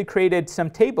framework actually created some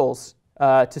tables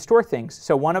to store things.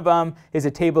 So one of them is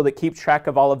a table that keeps track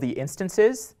of all of the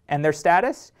instances and their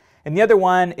status. And the other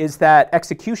one is that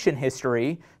execution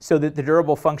history so that the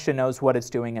durable function knows what it's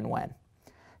doing and when.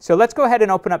 So let's go ahead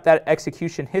and open up that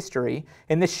execution history.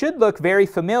 And this should look very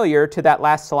familiar to that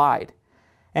last slide.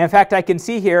 And in fact, I can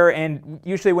see here, and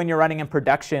usually when you're running in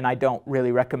production, I don't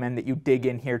really recommend that you dig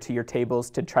in here to your tables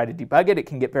to try to debug it. It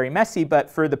can get very messy, but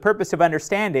for the purpose of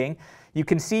understanding, you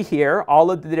can see here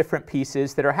all of the different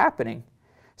pieces that are happening.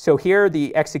 So here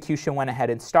the execution went ahead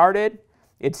and started.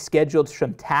 It's scheduled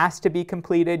some tasks to be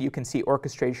completed. You can see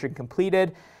orchestration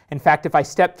completed. In fact, if I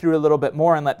step through a little bit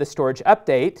more and let the storage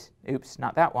update, oops,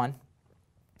 not that one.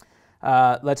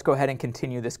 Let's go ahead and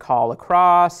continue this call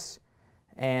across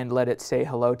and let it say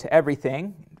hello to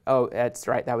everything. Oh, that's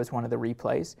right, that was one of the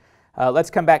replays. Let's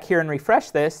come back here and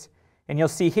refresh this, and you'll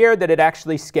see here that it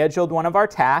actually scheduled one of our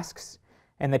tasks,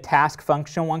 and the task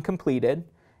function one completed,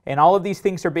 and all of these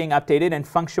things are being updated, and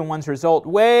function one's result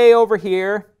way over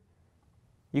here,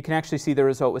 you can actually see the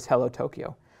result was Hello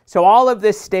Tokyo. So all of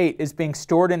this state is being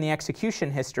stored in the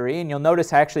execution history, and you'll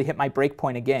notice I actually hit my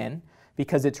breakpoint again,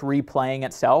 because it's replaying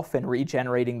itself and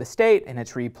regenerating the state, and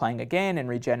it's replaying again and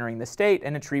regenerating the state,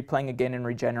 and it's replaying again and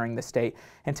regenerating the state,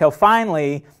 until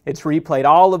finally it's replayed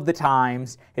all of the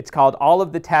times, it's called all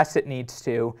of the tasks it needs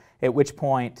to, at which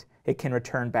point it can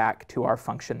return back to our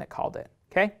function that called it.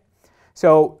 Okay?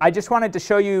 So I just wanted to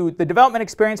show you the development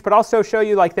experience, but also show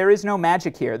you like there is no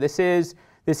magic here. This is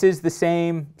the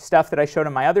same stuff that I showed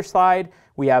on my other slide.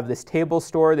 We have this table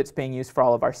store that's being used for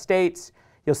all of our states.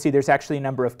 You'll see there's actually a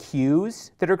number of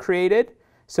queues that are created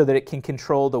so that it can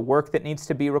control the work that needs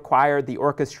to be required. The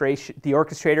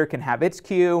orchestrator can have its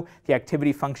queue. The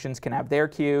activity functions can have their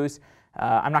queues.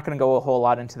 I'm not going to go a whole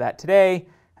lot into that today.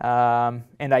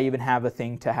 And I even have a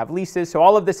thing to have leases. So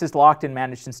all of this is locked and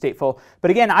managed in stateful.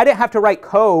 But again, I didn't have to write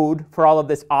code for all of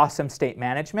this awesome state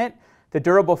management. The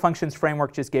Durable Functions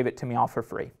framework just gave it to me all for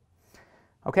free.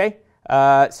 Okay?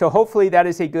 So hopefully that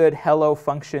is a good Hello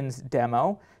Functions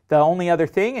demo. The only other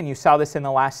thing, and you saw this in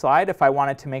the last slide, if I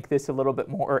wanted to make this a little bit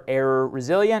more error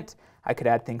resilient, I could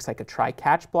add things like a try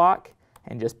catch block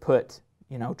and just put,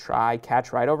 try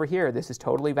catch right over here. This is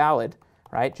totally valid,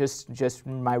 right? Just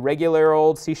my regular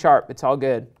old C#, it's all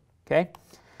good, okay?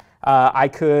 I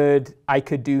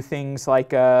could do things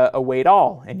like a wait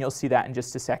all, and you'll see that in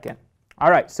just a second.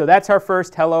 All right, so that's our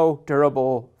first Hello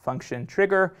Durable Function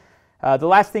trigger. The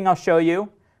last thing I'll show you,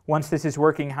 once this is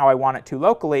working how I want it to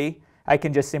locally, I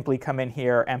can just simply come in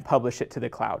here and publish it to the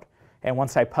cloud. And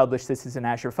once I publish this as an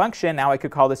Azure function, now I could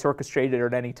call this orchestrated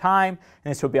at any time,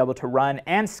 and this will be able to run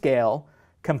and scale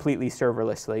completely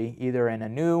serverlessly, either in a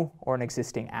new or an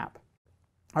existing app.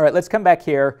 All right, let's come back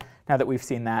here now that we've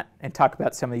seen that and talk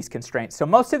about some of these constraints. So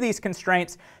most of these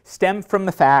constraints stem from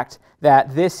the fact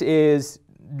that this is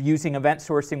using event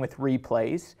sourcing with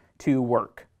replays to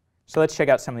work. So let's check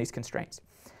out some of these constraints.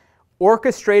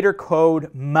 Orchestrator code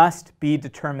must be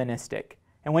deterministic.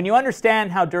 And when you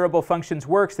understand how Durable Functions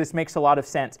works, this makes a lot of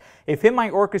sense. If in my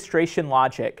orchestration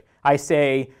logic, I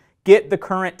say, get the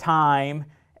current time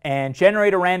and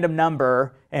generate a random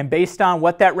number, and based on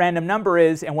what that random number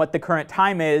is and what the current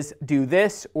time is, do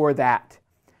this or that.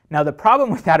 Now the problem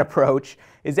with that approach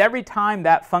is every time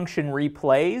that function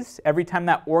replays, every time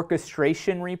that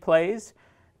orchestration replays,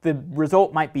 the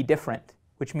result might be different,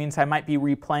 which means I might be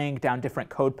replaying down different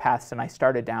code paths than I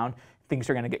started down. Things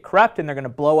are going to get corrupt and they're going to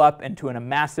blow up into a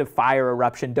massive fire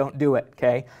eruption. Don't do it,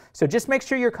 okay? So just make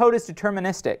sure your code is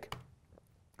deterministic.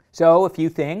 So a few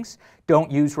things.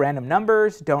 Don't use random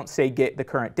numbers. Don't say get the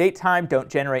current date time. Don't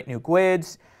generate new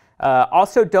GUIDs.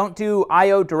 Also, don't do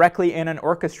I/O directly in an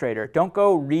orchestrator. Don't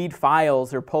go read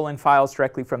files or pull in files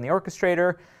directly from the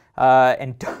orchestrator.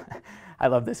 I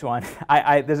love this one.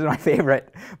 This is my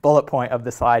favorite bullet point of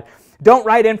the slide. Don't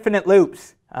write infinite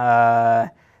loops.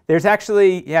 There's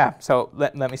actually, so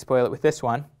let me spoil it with this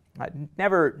one.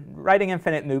 Writing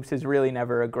infinite loops is really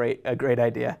never a great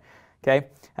idea. Okay,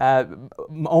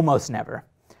 almost never.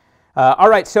 All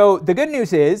right, so the good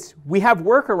news is we have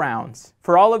workarounds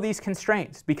for all of these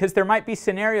constraints, because there might be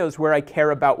scenarios where I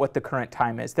care about what the current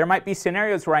time is. There might be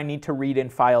scenarios where I need to read in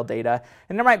file data,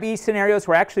 and there might be scenarios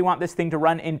where I actually want this thing to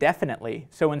run indefinitely.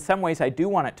 So in some ways I do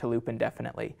want it to loop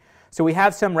indefinitely. So we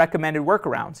have some recommended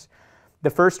workarounds. The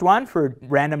first one for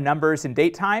random numbers and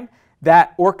date time,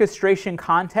 that orchestration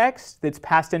context that's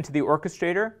passed into the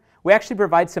orchestrator, we actually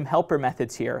provide some helper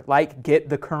methods here, like get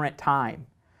the current time.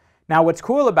 Now what's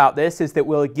cool about this is that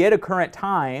we'll get a current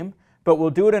time, but we'll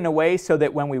do it in a way so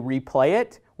that when we replay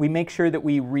it, we make sure that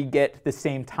we re-get the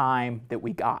same time that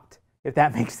we got, if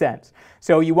that makes sense.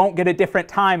 So you won't get a different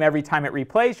time every time it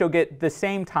replays, you'll get the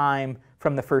same time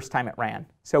from the first time it ran.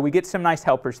 So we get some nice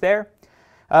helpers there.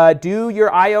 Do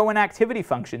your I/O and activity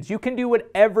functions. You can do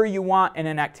whatever you want in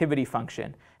an activity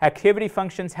function. Activity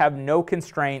functions have no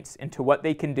constraints into what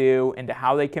they can do, into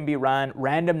how they can be run,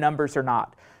 random numbers or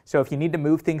not. So if you need to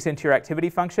move things into your activity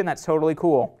function, that's totally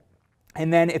cool.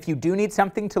 And then if you do need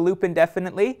something to loop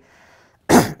indefinitely,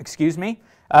 excuse me,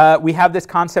 we have this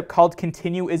concept called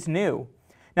continue is new.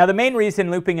 Now the main reason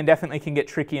looping indefinitely can get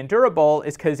tricky and durable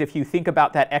is because if you think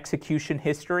about that execution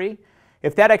history,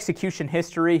 if that execution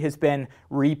history has been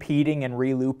repeating and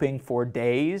re-looping for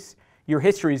days, your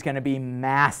history is going to be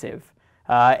massive.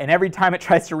 And every time it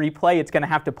tries to replay, it's going to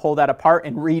have to pull that apart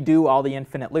and redo all the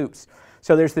infinite loops.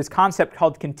 So there's this concept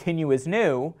called continue as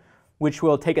new, which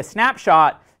will take a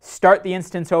snapshot, start the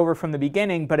instance over from the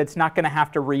beginning, but it's not going to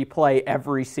have to replay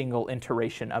every single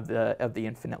iteration of the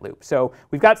infinite loop. So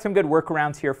we've got some good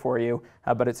workarounds here for you,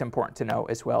 but it's important to know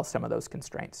as well some of those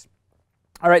constraints.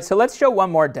 All right, so let's show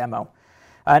one more demo.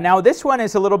 Now this one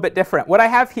is a little bit different. What I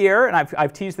have here, and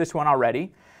I've teased this one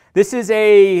already, this is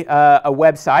a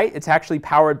website. It's actually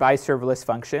powered by serverless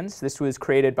functions. This was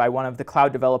created by one of the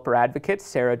cloud developer advocates,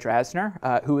 Sarah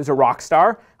Drasner, who is a rock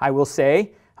star, I will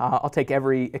say. I'll take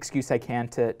every excuse I can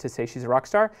to say she's a rock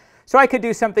star. So I could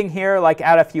do something here like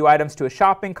add a few items to a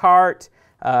shopping cart,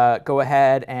 go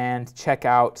ahead and check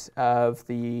out of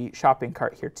the shopping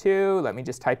cart here too. Let me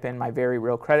just type in my very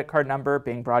real credit card number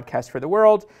being broadcast for the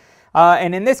world.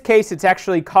 And in this case, it's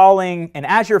actually calling an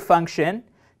Azure function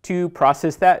to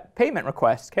process that payment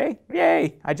request, okay?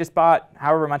 Yay, I just bought,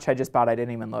 however much I just bought, I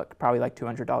didn't even look, probably like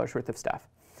 $200 worth of stuff.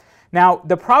 Now,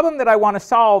 the problem that I want to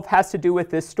solve has to do with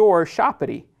this store,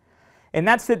 Shoppity. And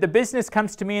that's that the business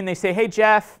comes to me and they say, hey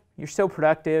Jeff, you're so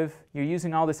productive, you're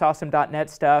using all this awesome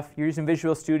 .NET stuff, you're using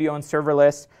Visual Studio and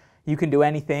serverless, you can do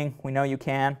anything, we know you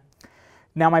can.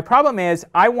 Now my problem is,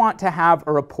 I want to have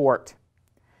a report.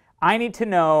 I need to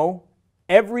know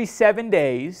every 7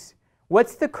 days,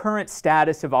 what's the current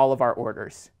status of all of our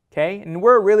orders, okay? And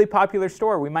we're a really popular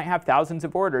store. We might have thousands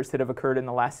of orders that have occurred in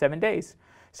the last 7 days.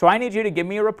 So I need you to give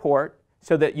me a report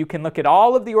so that you can look at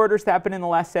all of the orders that happened in the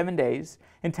last 7 days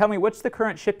and tell me what's the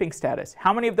current shipping status.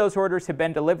 How many of those orders have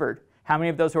been delivered? How many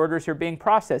of those orders are being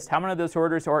processed? How many of those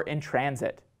orders are in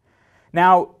transit?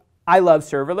 Now, I love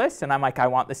serverless, and I'm like, I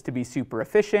want this to be super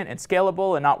efficient and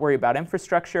scalable and not worry about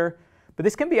infrastructure. But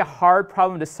this can be a hard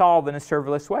problem to solve in a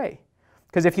serverless way.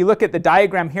 Because if you look at the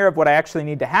diagram here of what I actually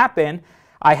need to happen,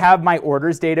 I have my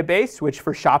orders database, which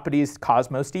for Shoppity is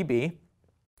Cosmos DB.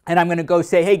 And I'm going to go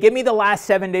say, hey, give me the last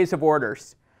 7 days of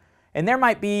orders. And there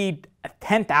might be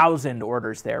 10,000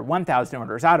 orders there, 1,000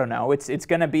 orders, I don't know. It's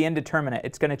going to be indeterminate.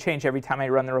 It's going to change every time I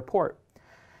run the report.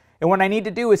 And what I need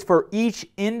to do is for each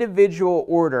individual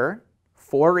order,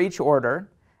 for each order,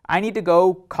 I need to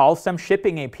go call some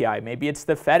shipping API. Maybe it's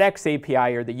the FedEx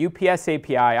API or the UPS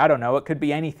API. I don't know. It could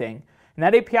be anything. And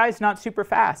that API is not super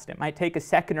fast. It might take a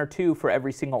second or two for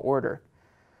every single order.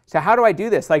 So how do I do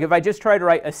this? Like if I just try to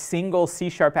write a single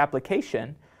C#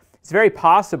 application, it's very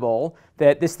possible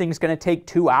that this thing's going to take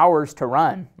 2 hours to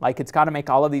run. Like it's got to make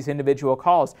all of these individual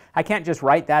calls. I can't just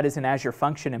write that as an Azure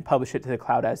function and publish it to the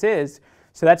cloud as is.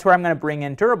 So that's where I'm going to bring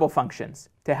in durable functions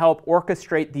to help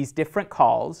orchestrate these different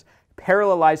calls,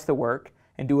 parallelize the work,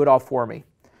 and do it all for me.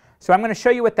 So I'm going to show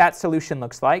you what that solution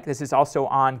looks like. This is also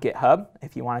on GitHub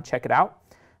if you want to check it out.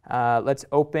 Let's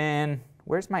open,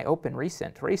 where's my open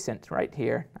recent? Recent, right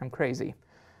here. I'm crazy.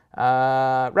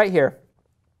 Right here.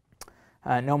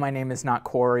 No, my name is not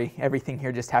Corey. Everything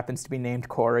here just happens to be named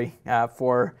Corey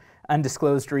for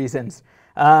undisclosed reasons.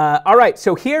 All right,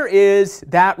 so here is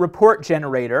that report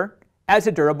generator as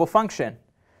a durable function.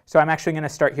 So I'm actually going to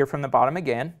start here from the bottom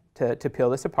again to peel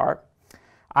this apart.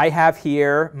 I have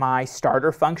here my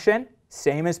starter function,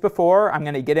 same as before. I'm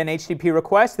going to get an HTTP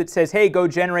request that says, hey, go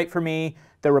generate for me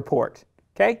the report.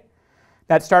 Okay?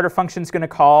 That starter function is going to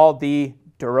call the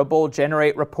durable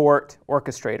generate report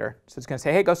orchestrator. So it's going to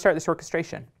say, hey, go start this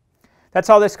orchestration. That's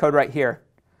all this code right here.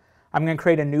 I'm going to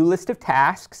create a new list of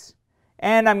tasks,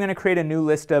 And I'm going to create a new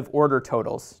list of order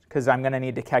totals because I'm going to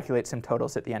need to calculate some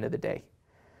totals at the end of the day.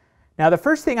 Now the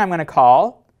first thing I'm going to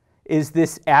call is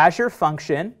this Azure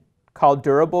function called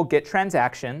Durable Get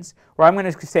Transactions, where I'm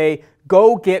going to say,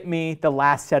 go get me the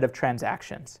last set of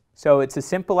transactions. So it's a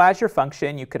simple Azure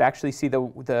function. You could actually see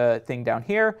the thing down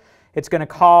here. It's going to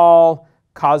call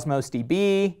Cosmos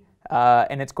DB,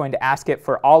 and it's going to ask it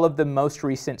for all of the most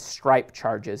recent Stripe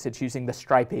charges. It's using the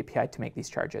Stripe API to make these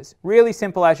charges. Really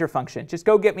simple Azure function. Just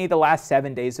go get me the last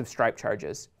 7 days of Stripe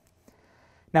charges.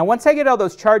 Now once I get all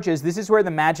those charges, this is where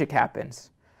the magic happens.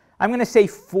 I'm going to say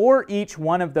for each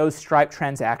one of those Stripe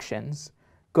transactions,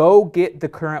 go get the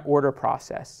current order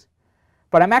process.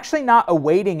 But I'm actually not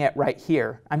awaiting it right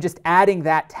here. I'm just adding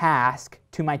that task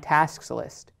to my tasks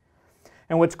list.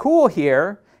 And what's cool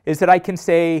here is that I can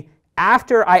say,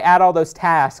 after I add all those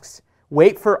tasks,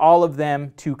 wait for all of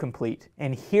them to complete.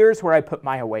 And here's where I put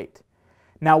my await.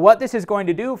 Now what this is going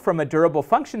to do from a durable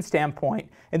function standpoint,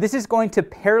 and this is going to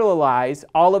parallelize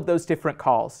all of those different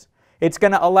calls. It's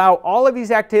going to allow all of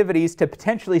these activities to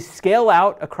potentially scale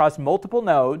out across multiple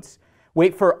nodes,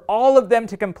 wait for all of them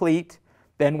to complete,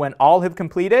 then when all have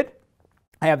completed,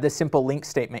 I have this simple link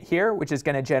statement here, which is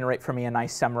going to generate for me a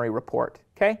nice summary report.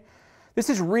 Okay? This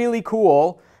is really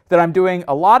cool that I'm doing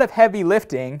a lot of heavy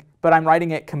lifting, but I'm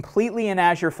writing it completely in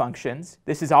Azure Functions.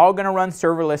 This is all going to run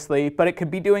serverlessly, but it could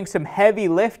be doing some heavy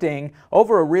lifting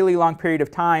over a really long period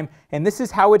of time, and this is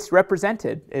how it's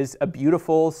represented, is a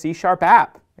beautiful C#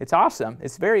 app. It's awesome.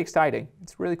 It's very exciting.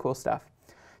 It's really cool stuff.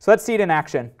 So let's see it in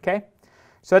action. Okay?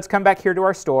 So let's come back here to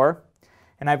our store.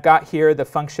 And I've got here the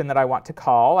function that I want to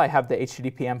call. I have the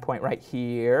HTTP endpoint right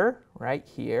here,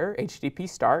 HTTP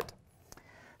start.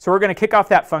 So we're going to kick off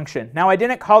that function. Now I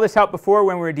didn't call this out before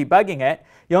when we were debugging it.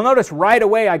 You'll notice right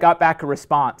away I got back a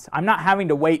response. I'm not having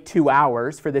to wait 2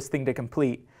 hours for this thing to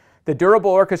complete. The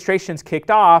durable orchestrations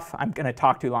kicked off. I'm going to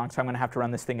talk too long, so I'm going to have to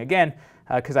run this thing again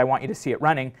because I want you to see it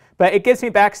running. But it gives me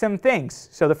back some things.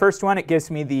 So the first one, it gives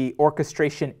me the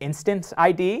orchestration instance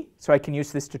ID, so I can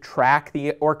use this to track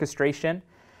the orchestration.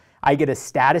 I get a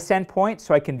status endpoint,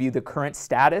 so I can view the current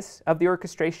status of the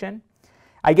orchestration.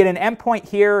 I get an endpoint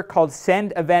here called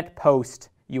send event post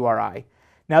URI.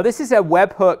 Now this is a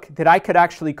webhook that I could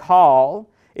actually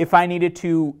call if I needed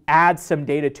to add some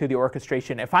data to the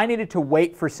orchestration. If I needed to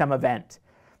wait for some event,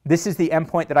 this is the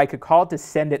endpoint that I could call to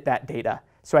send it that data.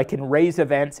 So I can raise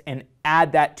events and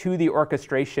add that to the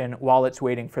orchestration while it's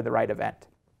waiting for the right event.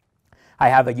 I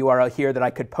have a URL here that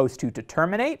I could post to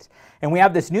terminate. And we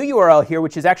have this new URL here,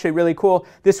 which is actually really cool.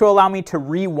 This will allow me to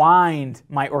rewind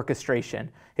my orchestration.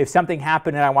 If something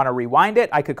happened and I want to rewind it,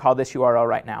 I could call this URL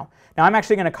right now. Now I'm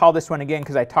actually going to call this one again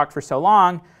because I talked for so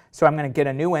long. So I'm going to get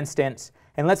a new instance.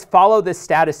 And let's follow this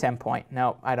status endpoint.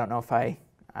 No, I don't know if I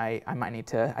might need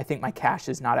to. I think my cache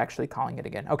is not actually calling it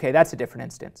again. OK, that's a different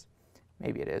instance.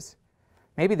 Maybe it is.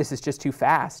 Maybe this is just too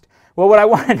fast. Well, what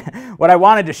I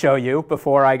wanted to show you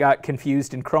before I got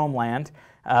confused in Chrome land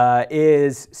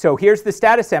is, so here's the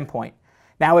status endpoint.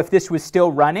 Now, if this was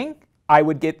still running, I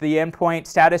would get the endpoint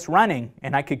status running,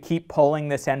 and I could keep pulling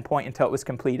this endpoint until it was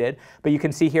completed. But you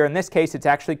can see here in this case, it's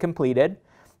actually completed,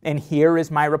 and here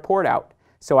is my report out.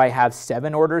 So I have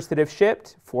 7 orders that have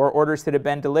shipped, 4 orders that have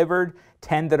been delivered,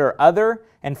 10 that are other,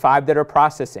 and 5 that are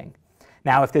processing.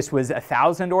 Now, if this was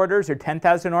 1,000 orders or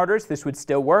 10,000 orders, this would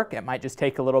still work. It might just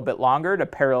take a little bit longer to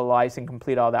parallelize and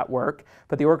complete all that work,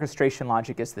 but the orchestration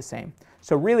logic is the same.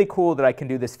 So really cool that I can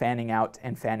do this fanning out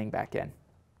and fanning back in.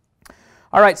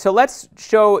 All right, so let's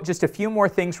show just a few more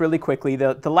things really quickly.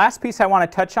 The last piece I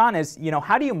want to touch on is,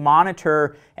 how do you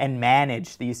monitor and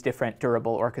manage these different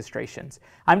durable orchestrations?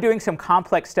 I'm doing some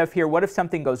complex stuff here. What if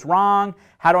something goes wrong?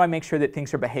 How do I make sure that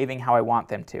things are behaving how I want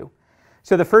them to?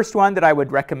 So the first one that I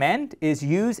would recommend is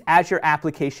use Azure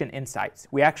Application Insights.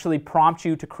 We actually prompt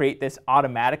you to create this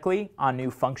automatically on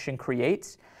new function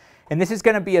creates. And this is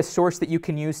going to be a source that you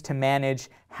can use to manage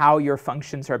how your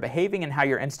functions are behaving and how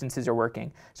your instances are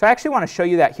working. So I actually want to show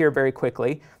you that here very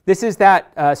quickly. This is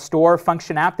that store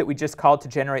function app that we just called to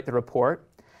generate the report.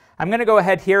 I'm going to go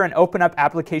ahead here and open up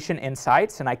Application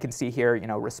Insights, and I can see here,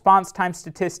 response time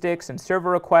statistics and server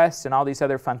requests and all these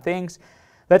other fun things.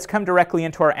 Let's come directly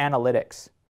into our analytics.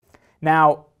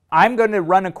 Now, I'm going to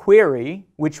run a query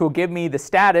which will give me the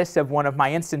status of one of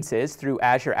my instances through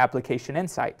Azure Application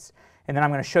Insights. And then I'm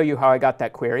going to show you how I got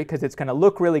that query because it's going to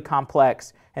look really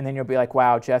complex, and then you'll be like,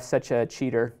 wow, Jeff's such a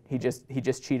cheater. He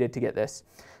just cheated to get this.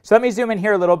 So let me zoom in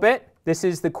here a little bit. This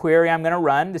is the query I'm going to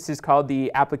run. This is called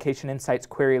the Application Insights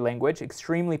query language,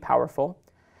 extremely powerful.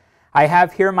 I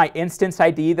have here my instance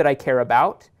ID that I care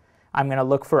about. I'm going to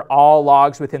look for all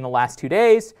logs within the last 2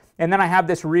 days, And then I have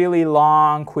this really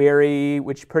long query,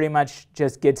 which pretty much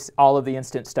just gets all of the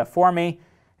instance stuff for me.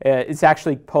 It's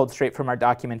actually pulled straight from our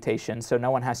documentation, so no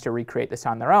one has to recreate this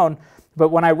on their own. But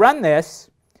when I run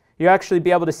this, you'll actually be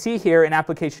able to see here in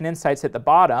Application Insights at the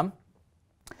bottom,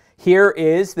 here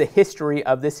is the history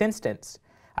of this instance.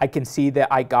 I can see that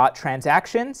I got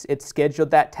transactions, it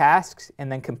scheduled that task,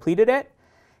 and then completed it.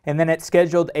 And then it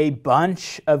scheduled a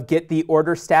bunch of get the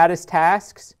order status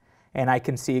tasks, and I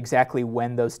can see exactly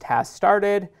when those tasks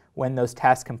started, when those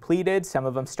tasks completed. Some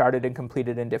of them started and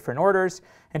completed in different orders,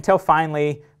 until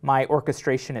finally my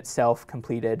orchestration itself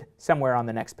completed somewhere on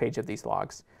the next page of these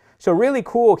logs. So really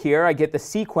cool here, I get the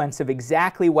sequence of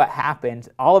exactly what happened,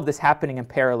 all of this happening in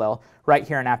parallel right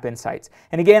here in App Insights.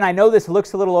 And again, I know this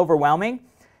looks a little overwhelming.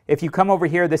 If you come over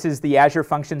here, this is the Azure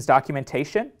Functions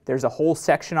documentation. There's a whole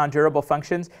section on durable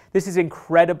functions. This is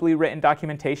incredibly written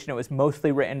documentation. It was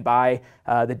mostly written by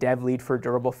the dev lead for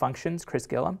durable functions, Chris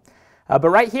Gillum. But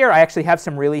right here, I actually have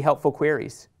some really helpful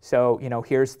queries. So,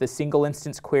 here's the single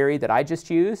instance query that I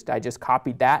just used. I just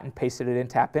copied that and pasted it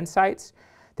into App Insights.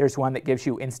 There's one that gives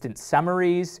you instance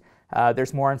summaries.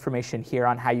 There's more information here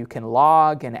on how you can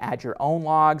log and add your own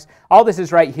logs. All this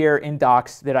is right here in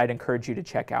Docs that I'd encourage you to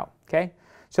check out. Okay?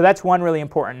 So that's one really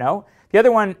important note. The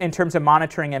other one, in terms of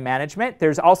monitoring and management,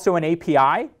 there's also an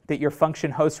API that your function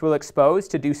host will expose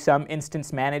to do some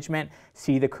instance management,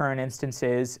 see the current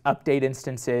instances, update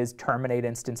instances, terminate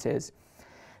instances.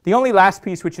 The only last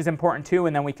piece, which is important too,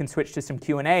 and then we can switch to some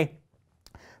Q&A,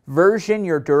 version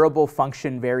your durable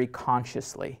function very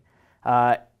consciously.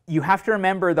 You have to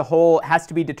remember the whole has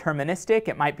to be deterministic.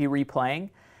 It might be replaying.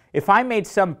 If I made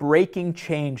some breaking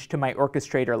change to my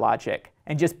orchestrator logic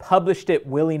and just published it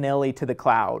willy-nilly to the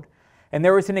cloud, and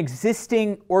there was an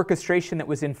existing orchestration that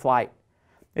was in flight,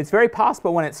 it's very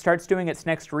possible when it starts doing its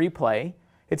next replay,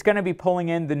 it's going to be pulling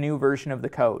in the new version of the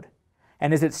code.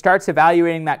 And as it starts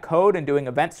evaluating that code and doing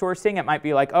event sourcing, it might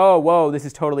be like, oh, whoa, this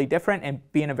is totally different, and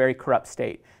be in a very corrupt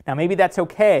state. Now, maybe that's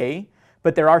okay,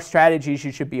 but there are strategies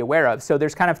you should be aware of. So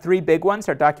there's kind of three big ones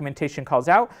our documentation calls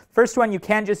out. First one, you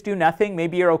can just do nothing.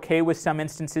 Maybe you're okay with some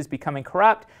instances becoming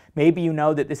corrupt. Maybe you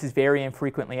know that this is very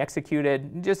infrequently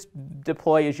executed. Just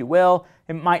deploy as you will.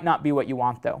 It might not be what you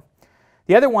want, though.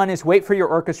 The other one is wait for your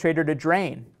orchestrator to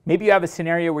drain. Maybe you have a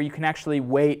scenario where you can actually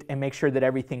wait and make sure that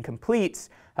everything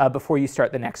completes before you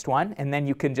start the next one, and then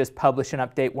you can just publish an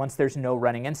update once there's no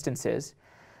running instances.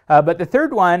 But the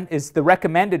third one is the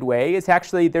recommended way. Is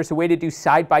actually there's a way to do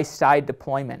side-by-side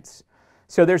deployments.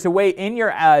 So there's a way in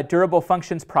your Durable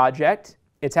Functions project,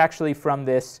 it's actually from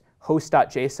this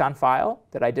host.json file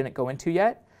that I didn't go into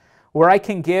yet, where I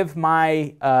can give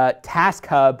my task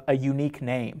hub a unique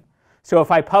name. So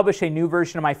if I publish a new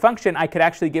version of my function, I could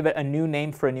actually give it a new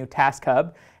name for a new task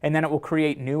hub, and then it will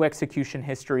create new execution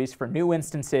histories for new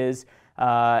instances,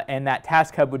 and that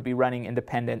task hub would be running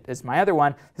independent as my other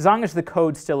one, as long as the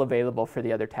code's still available for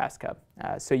the other task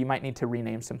hub. So you might need to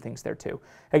rename some things there too.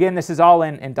 Again, this is all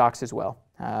in Docs as well.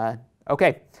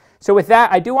 Okay, so with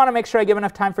that, I do want to make sure I give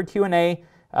enough time for Q&A,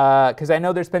 because I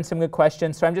know there's been some good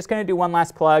questions. So I'm just going to do one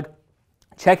last plug.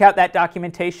 Check out that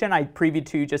documentation I previewed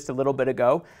to you just a little bit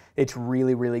ago. It's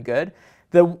really, really good.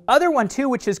 The other one too,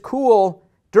 which is cool,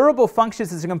 Durable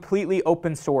Functions is completely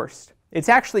open sourced. It's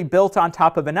actually built on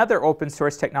top of another open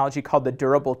source technology called the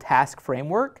Durable Task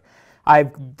Framework.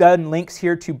 I've done links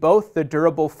here to both the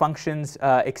Durable Functions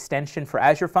extension for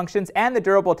Azure Functions and the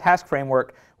Durable Task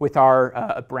Framework with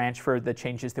our branch for the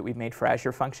changes that we've made for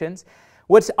Azure Functions.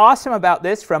 What's awesome about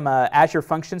this from an Azure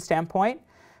Functions standpoint,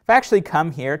 if I actually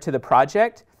come here to the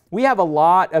project, we have a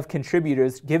lot of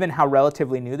contributors, given how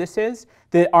relatively new this is,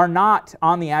 that are not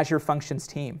on the Azure Functions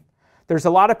team. There's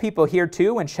a lot of people here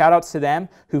too, and shout outs to them,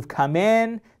 who've come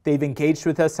in, they've engaged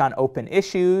with us on open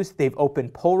issues, they've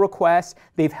opened pull requests,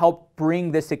 they've helped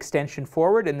bring this extension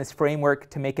forward in this framework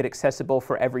to make it accessible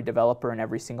for every developer in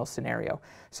every single scenario.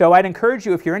 So I'd encourage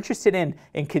you, if you're interested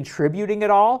in contributing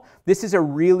at all, this is a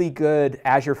really good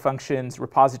Azure Functions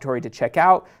repository to check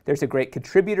out. There's a great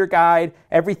contributor guide,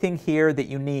 everything here that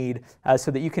you need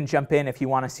so that you can jump in if you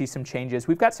want to see some changes.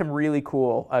 We've got some really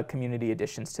cool community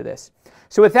additions to this.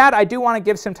 So with that, I do want to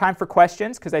give some time for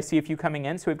questions because I see a few coming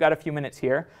in, so we've got a few minutes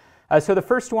here. So the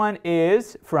first one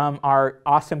is from our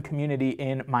awesome community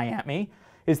in Miami.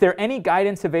 Is there any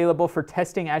guidance available for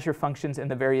testing Azure Functions and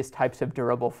the various types of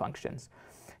durable functions?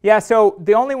 Yeah, so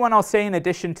the only one I'll say in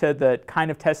addition to the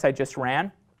kind of tests I just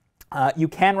ran, you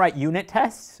can write unit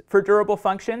tests for durable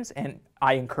functions, and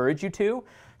I encourage you to,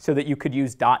 so that you could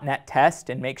use .NET test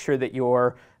and make sure that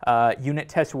your unit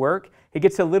tests work. It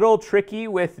gets a little tricky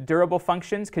with durable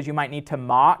functions because you might need to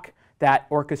mock that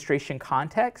orchestration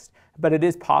context. but it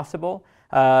is possible.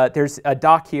 There's a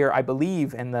doc here, I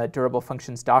believe, in the Durable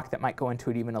Functions doc that might go into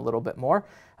it even a little bit more.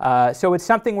 So it's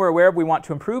something we're aware of we want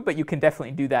to improve, but you can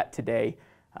definitely do that today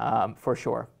for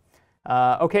sure.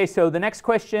 Okay, so the next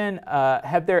question,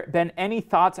 have there been any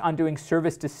thoughts on doing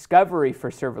service discovery for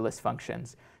serverless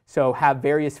functions? So have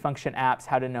various function apps,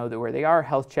 how to know where they are,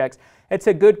 health checks. It's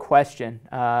a good question.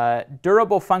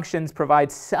 Durable Functions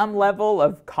provides some level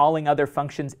of calling other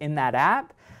functions in that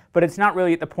app, but it's not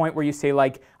really at the point where you say,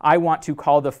 like, I want to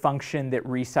call the function that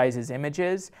resizes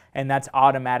images, and that's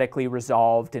automatically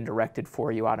resolved and directed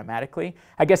for you automatically.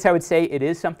 I guess I would say it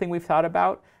is something we've thought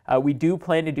about. We do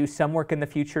plan to do some work in the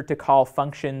future to call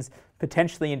functions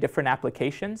potentially in different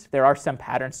applications. There are some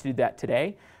patterns to do that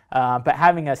today, but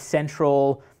having a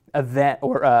central event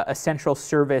or a central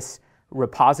service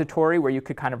repository where you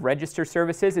could kind of register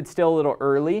services, it's still a little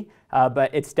early, but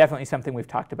it's definitely something we've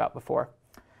talked about before.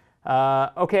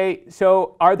 Okay,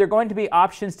 so are there going to be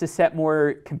options to set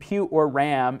more compute or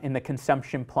RAM in the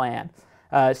consumption plan?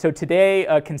 So today,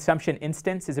 a consumption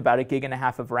instance is about 1.5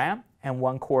 gigs of RAM and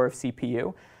 1 core of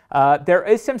CPU. There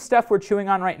is some stuff we're chewing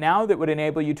on right now that would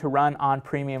enable you to run on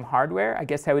premium hardware. I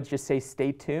guess I would just say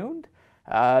stay tuned.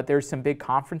 There's some big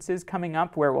conferences coming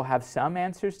up where we'll have some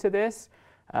answers to this.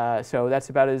 So that's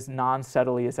about as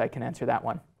non-subtly as I can answer that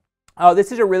one. Oh,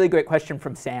 this is a really great question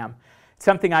from Sam.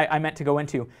 Something I meant to go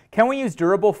into. Can we use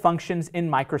durable functions in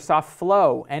Microsoft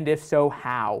Flow? And if so,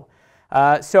 how?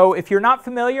 So if you're not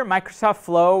familiar, Microsoft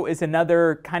Flow is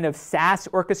another kind of SaaS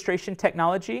orchestration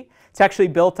technology. It's actually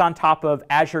built on top of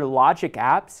Azure Logic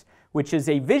Apps, which is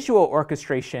a visual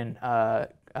orchestration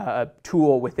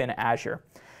tool within Azure.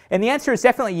 And the answer is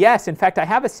definitely yes. In fact, I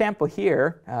have a sample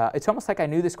here. It's almost like I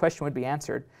knew this question would be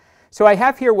answered. So I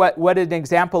have here what an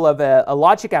example of a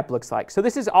logic app looks like. So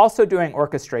this is also doing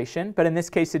orchestration, but in this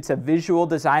case it's a visual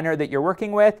designer that you're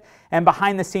working with, and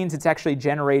behind the scenes it's actually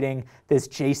generating this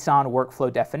JSON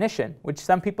workflow definition, which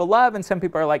some people love and some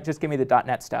people are like, just give me the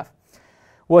 .NET stuff.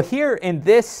 Well, here in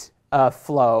this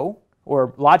flow,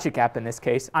 or logic app in this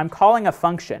case, I'm calling a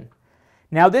function.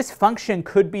 Now this function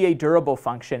could be a durable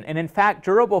function, and in fact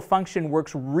durable function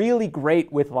works really great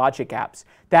with logic apps.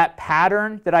 That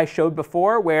pattern that I showed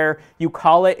before where you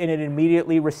call it and it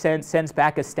immediately sends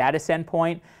back a status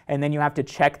endpoint and then you have to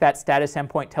check that status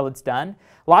endpoint till it's done.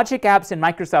 Logic apps in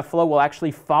Microsoft Flow will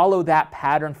actually follow that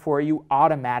pattern for you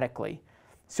automatically.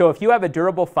 So if you have a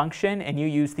durable function and you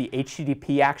use the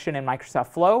HTTP action in Microsoft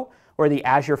Flow or the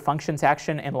Azure Functions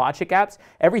action in logic apps,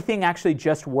 everything actually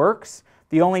just works.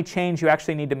 The only change you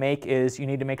actually need to make is you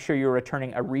need to make sure you're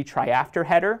returning a retry after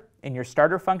header in your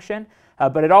starter function,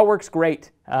 but it all works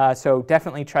great. So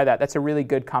definitely try that. That's a really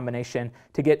good combination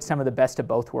to get some of the best of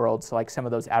both worlds, like some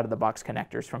of those out-of-the-box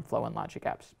connectors from Flow and Logic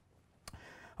Apps.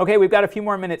 Okay, we've got a few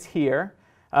more minutes here.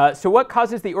 So what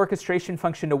causes the orchestration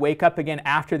function to wake up again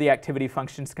after the activity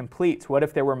functions completes? What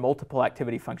if there were multiple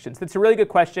activity functions? That's a really good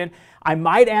question. I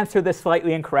might answer this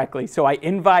slightly incorrectly, so I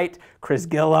invite Chris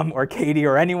Gillum or Katie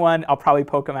or anyone, I'll probably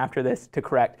poke them after this, to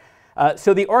correct.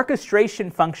 So the orchestration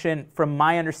function, from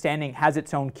my understanding, has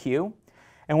its own queue.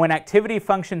 And when activity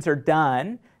functions are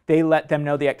done, they let them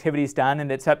know the activity is done,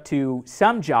 and it's up to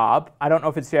some job, I don't know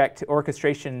if it's the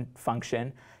orchestration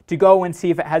function, to go and see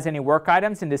if it has any work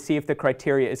items and to see if the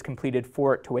criteria is completed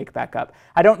for it to wake back up.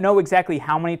 I don't know exactly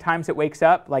how many times it wakes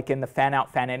up, like in the fan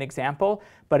out, fan in example,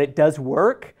 but it does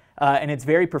work and it's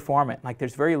very performant. Like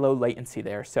there's very low latency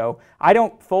there. So I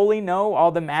don't fully know all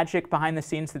the magic behind the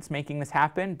scenes that's making this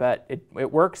happen, but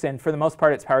it works, and for the most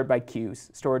part it's powered by queues,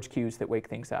 storage queues that wake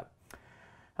things up.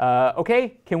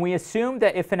 Okay, can we assume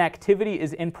that if an activity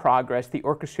is in progress, the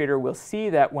orchestrator will see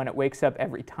that when it wakes up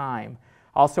every time?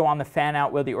 Also on the fan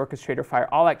out, will the orchestrator fire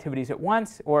all activities at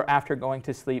once or after going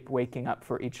to sleep, waking up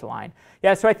for each line?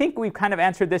 Yeah, so I think we've kind of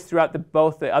answered this throughout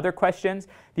both the other questions.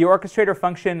 The orchestrator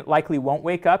function likely won't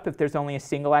wake up if there's only a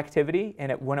single activity, and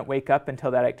it wouldn't wake up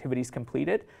until that activity is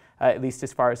completed, at least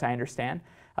as far as I understand.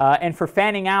 And for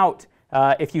fanning out,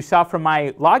 if you saw from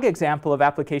my log example of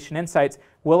application insights,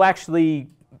 we'll actually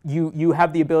you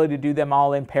have the ability to do them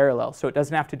all in parallel, so it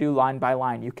doesn't have to do line by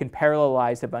line. You can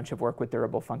parallelize a bunch of work with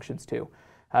durable functions too.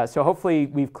 So hopefully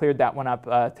we've cleared that one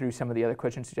up through some of the other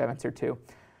questions that I've answered too.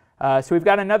 So we've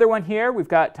got another one here. We've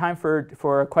got time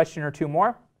for a question or two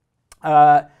more.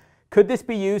 Could this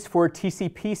be used for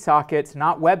TCP sockets,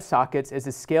 not web sockets, as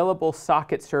a scalable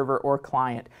socket server or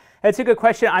client? That's a good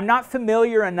question. I'm not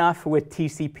familiar enough with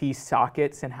TCP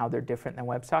sockets and how they're different than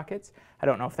web sockets. I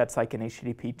don't know if that's like an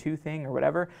HTTP 2 thing or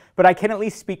whatever, but I can at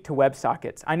least speak to web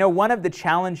sockets. I know one of the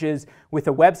challenges with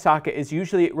a web socket is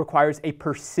usually it requires a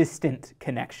persistent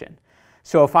connection.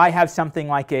 So if I have something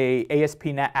like a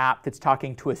ASP.NET app that's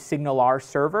talking to a SignalR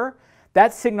server,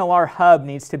 that SignalR hub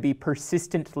needs to be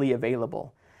persistently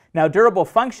available. Now, durable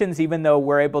functions, even though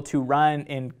we're able to run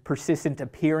in persistent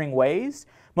appearing ways,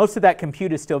 most of that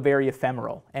compute is still very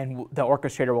ephemeral, and the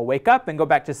orchestrator will wake up and go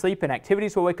back to sleep, and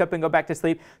activities will wake up and go back to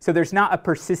sleep, so there's not a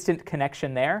persistent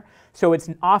connection there. So it's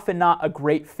often not a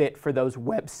great fit for those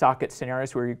WebSocket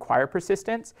scenarios where you require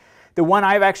persistence. The one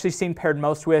I've actually seen paired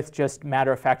most with, just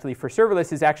matter-of-factly for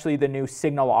serverless, is actually the new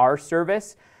SignalR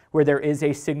service, where there is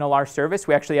a SignalR service.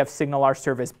 We actually have SignalR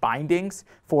service bindings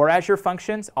for Azure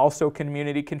Functions, also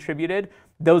community contributed.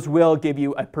 Those will give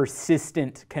you a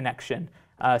persistent connection.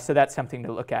 So that's something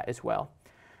to look at as well.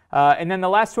 And then the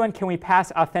last one, can we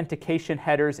pass authentication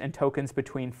headers and tokens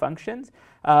between functions?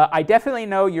 I definitely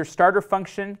know your starter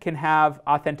function can have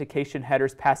authentication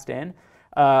headers passed in.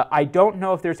 I don't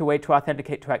know if there's a way to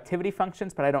authenticate to activity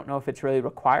functions, but I don't know if it's really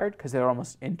required because they're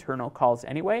almost internal calls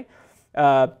anyway.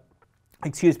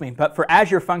 Excuse me, but for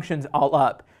Azure Functions all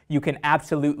up, you can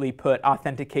absolutely put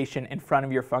authentication in front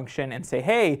of your function and say,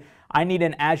 hey, I need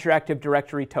an Azure Active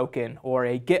Directory token or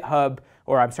a GitHub,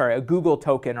 or I'm sorry, a Google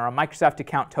token or a Microsoft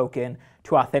account token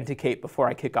to authenticate before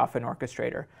I kick off an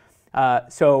orchestrator.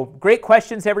 So great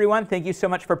questions, everyone. Thank you so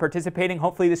much for participating.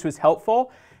 Hopefully this was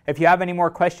helpful. If you have any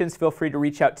more questions, feel free to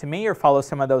reach out to me or follow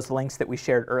some of those links that we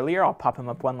shared earlier. I'll pop them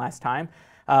up one last time.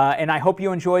 And I hope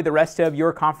you enjoy the rest of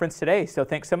your conference today. So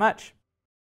thanks so much.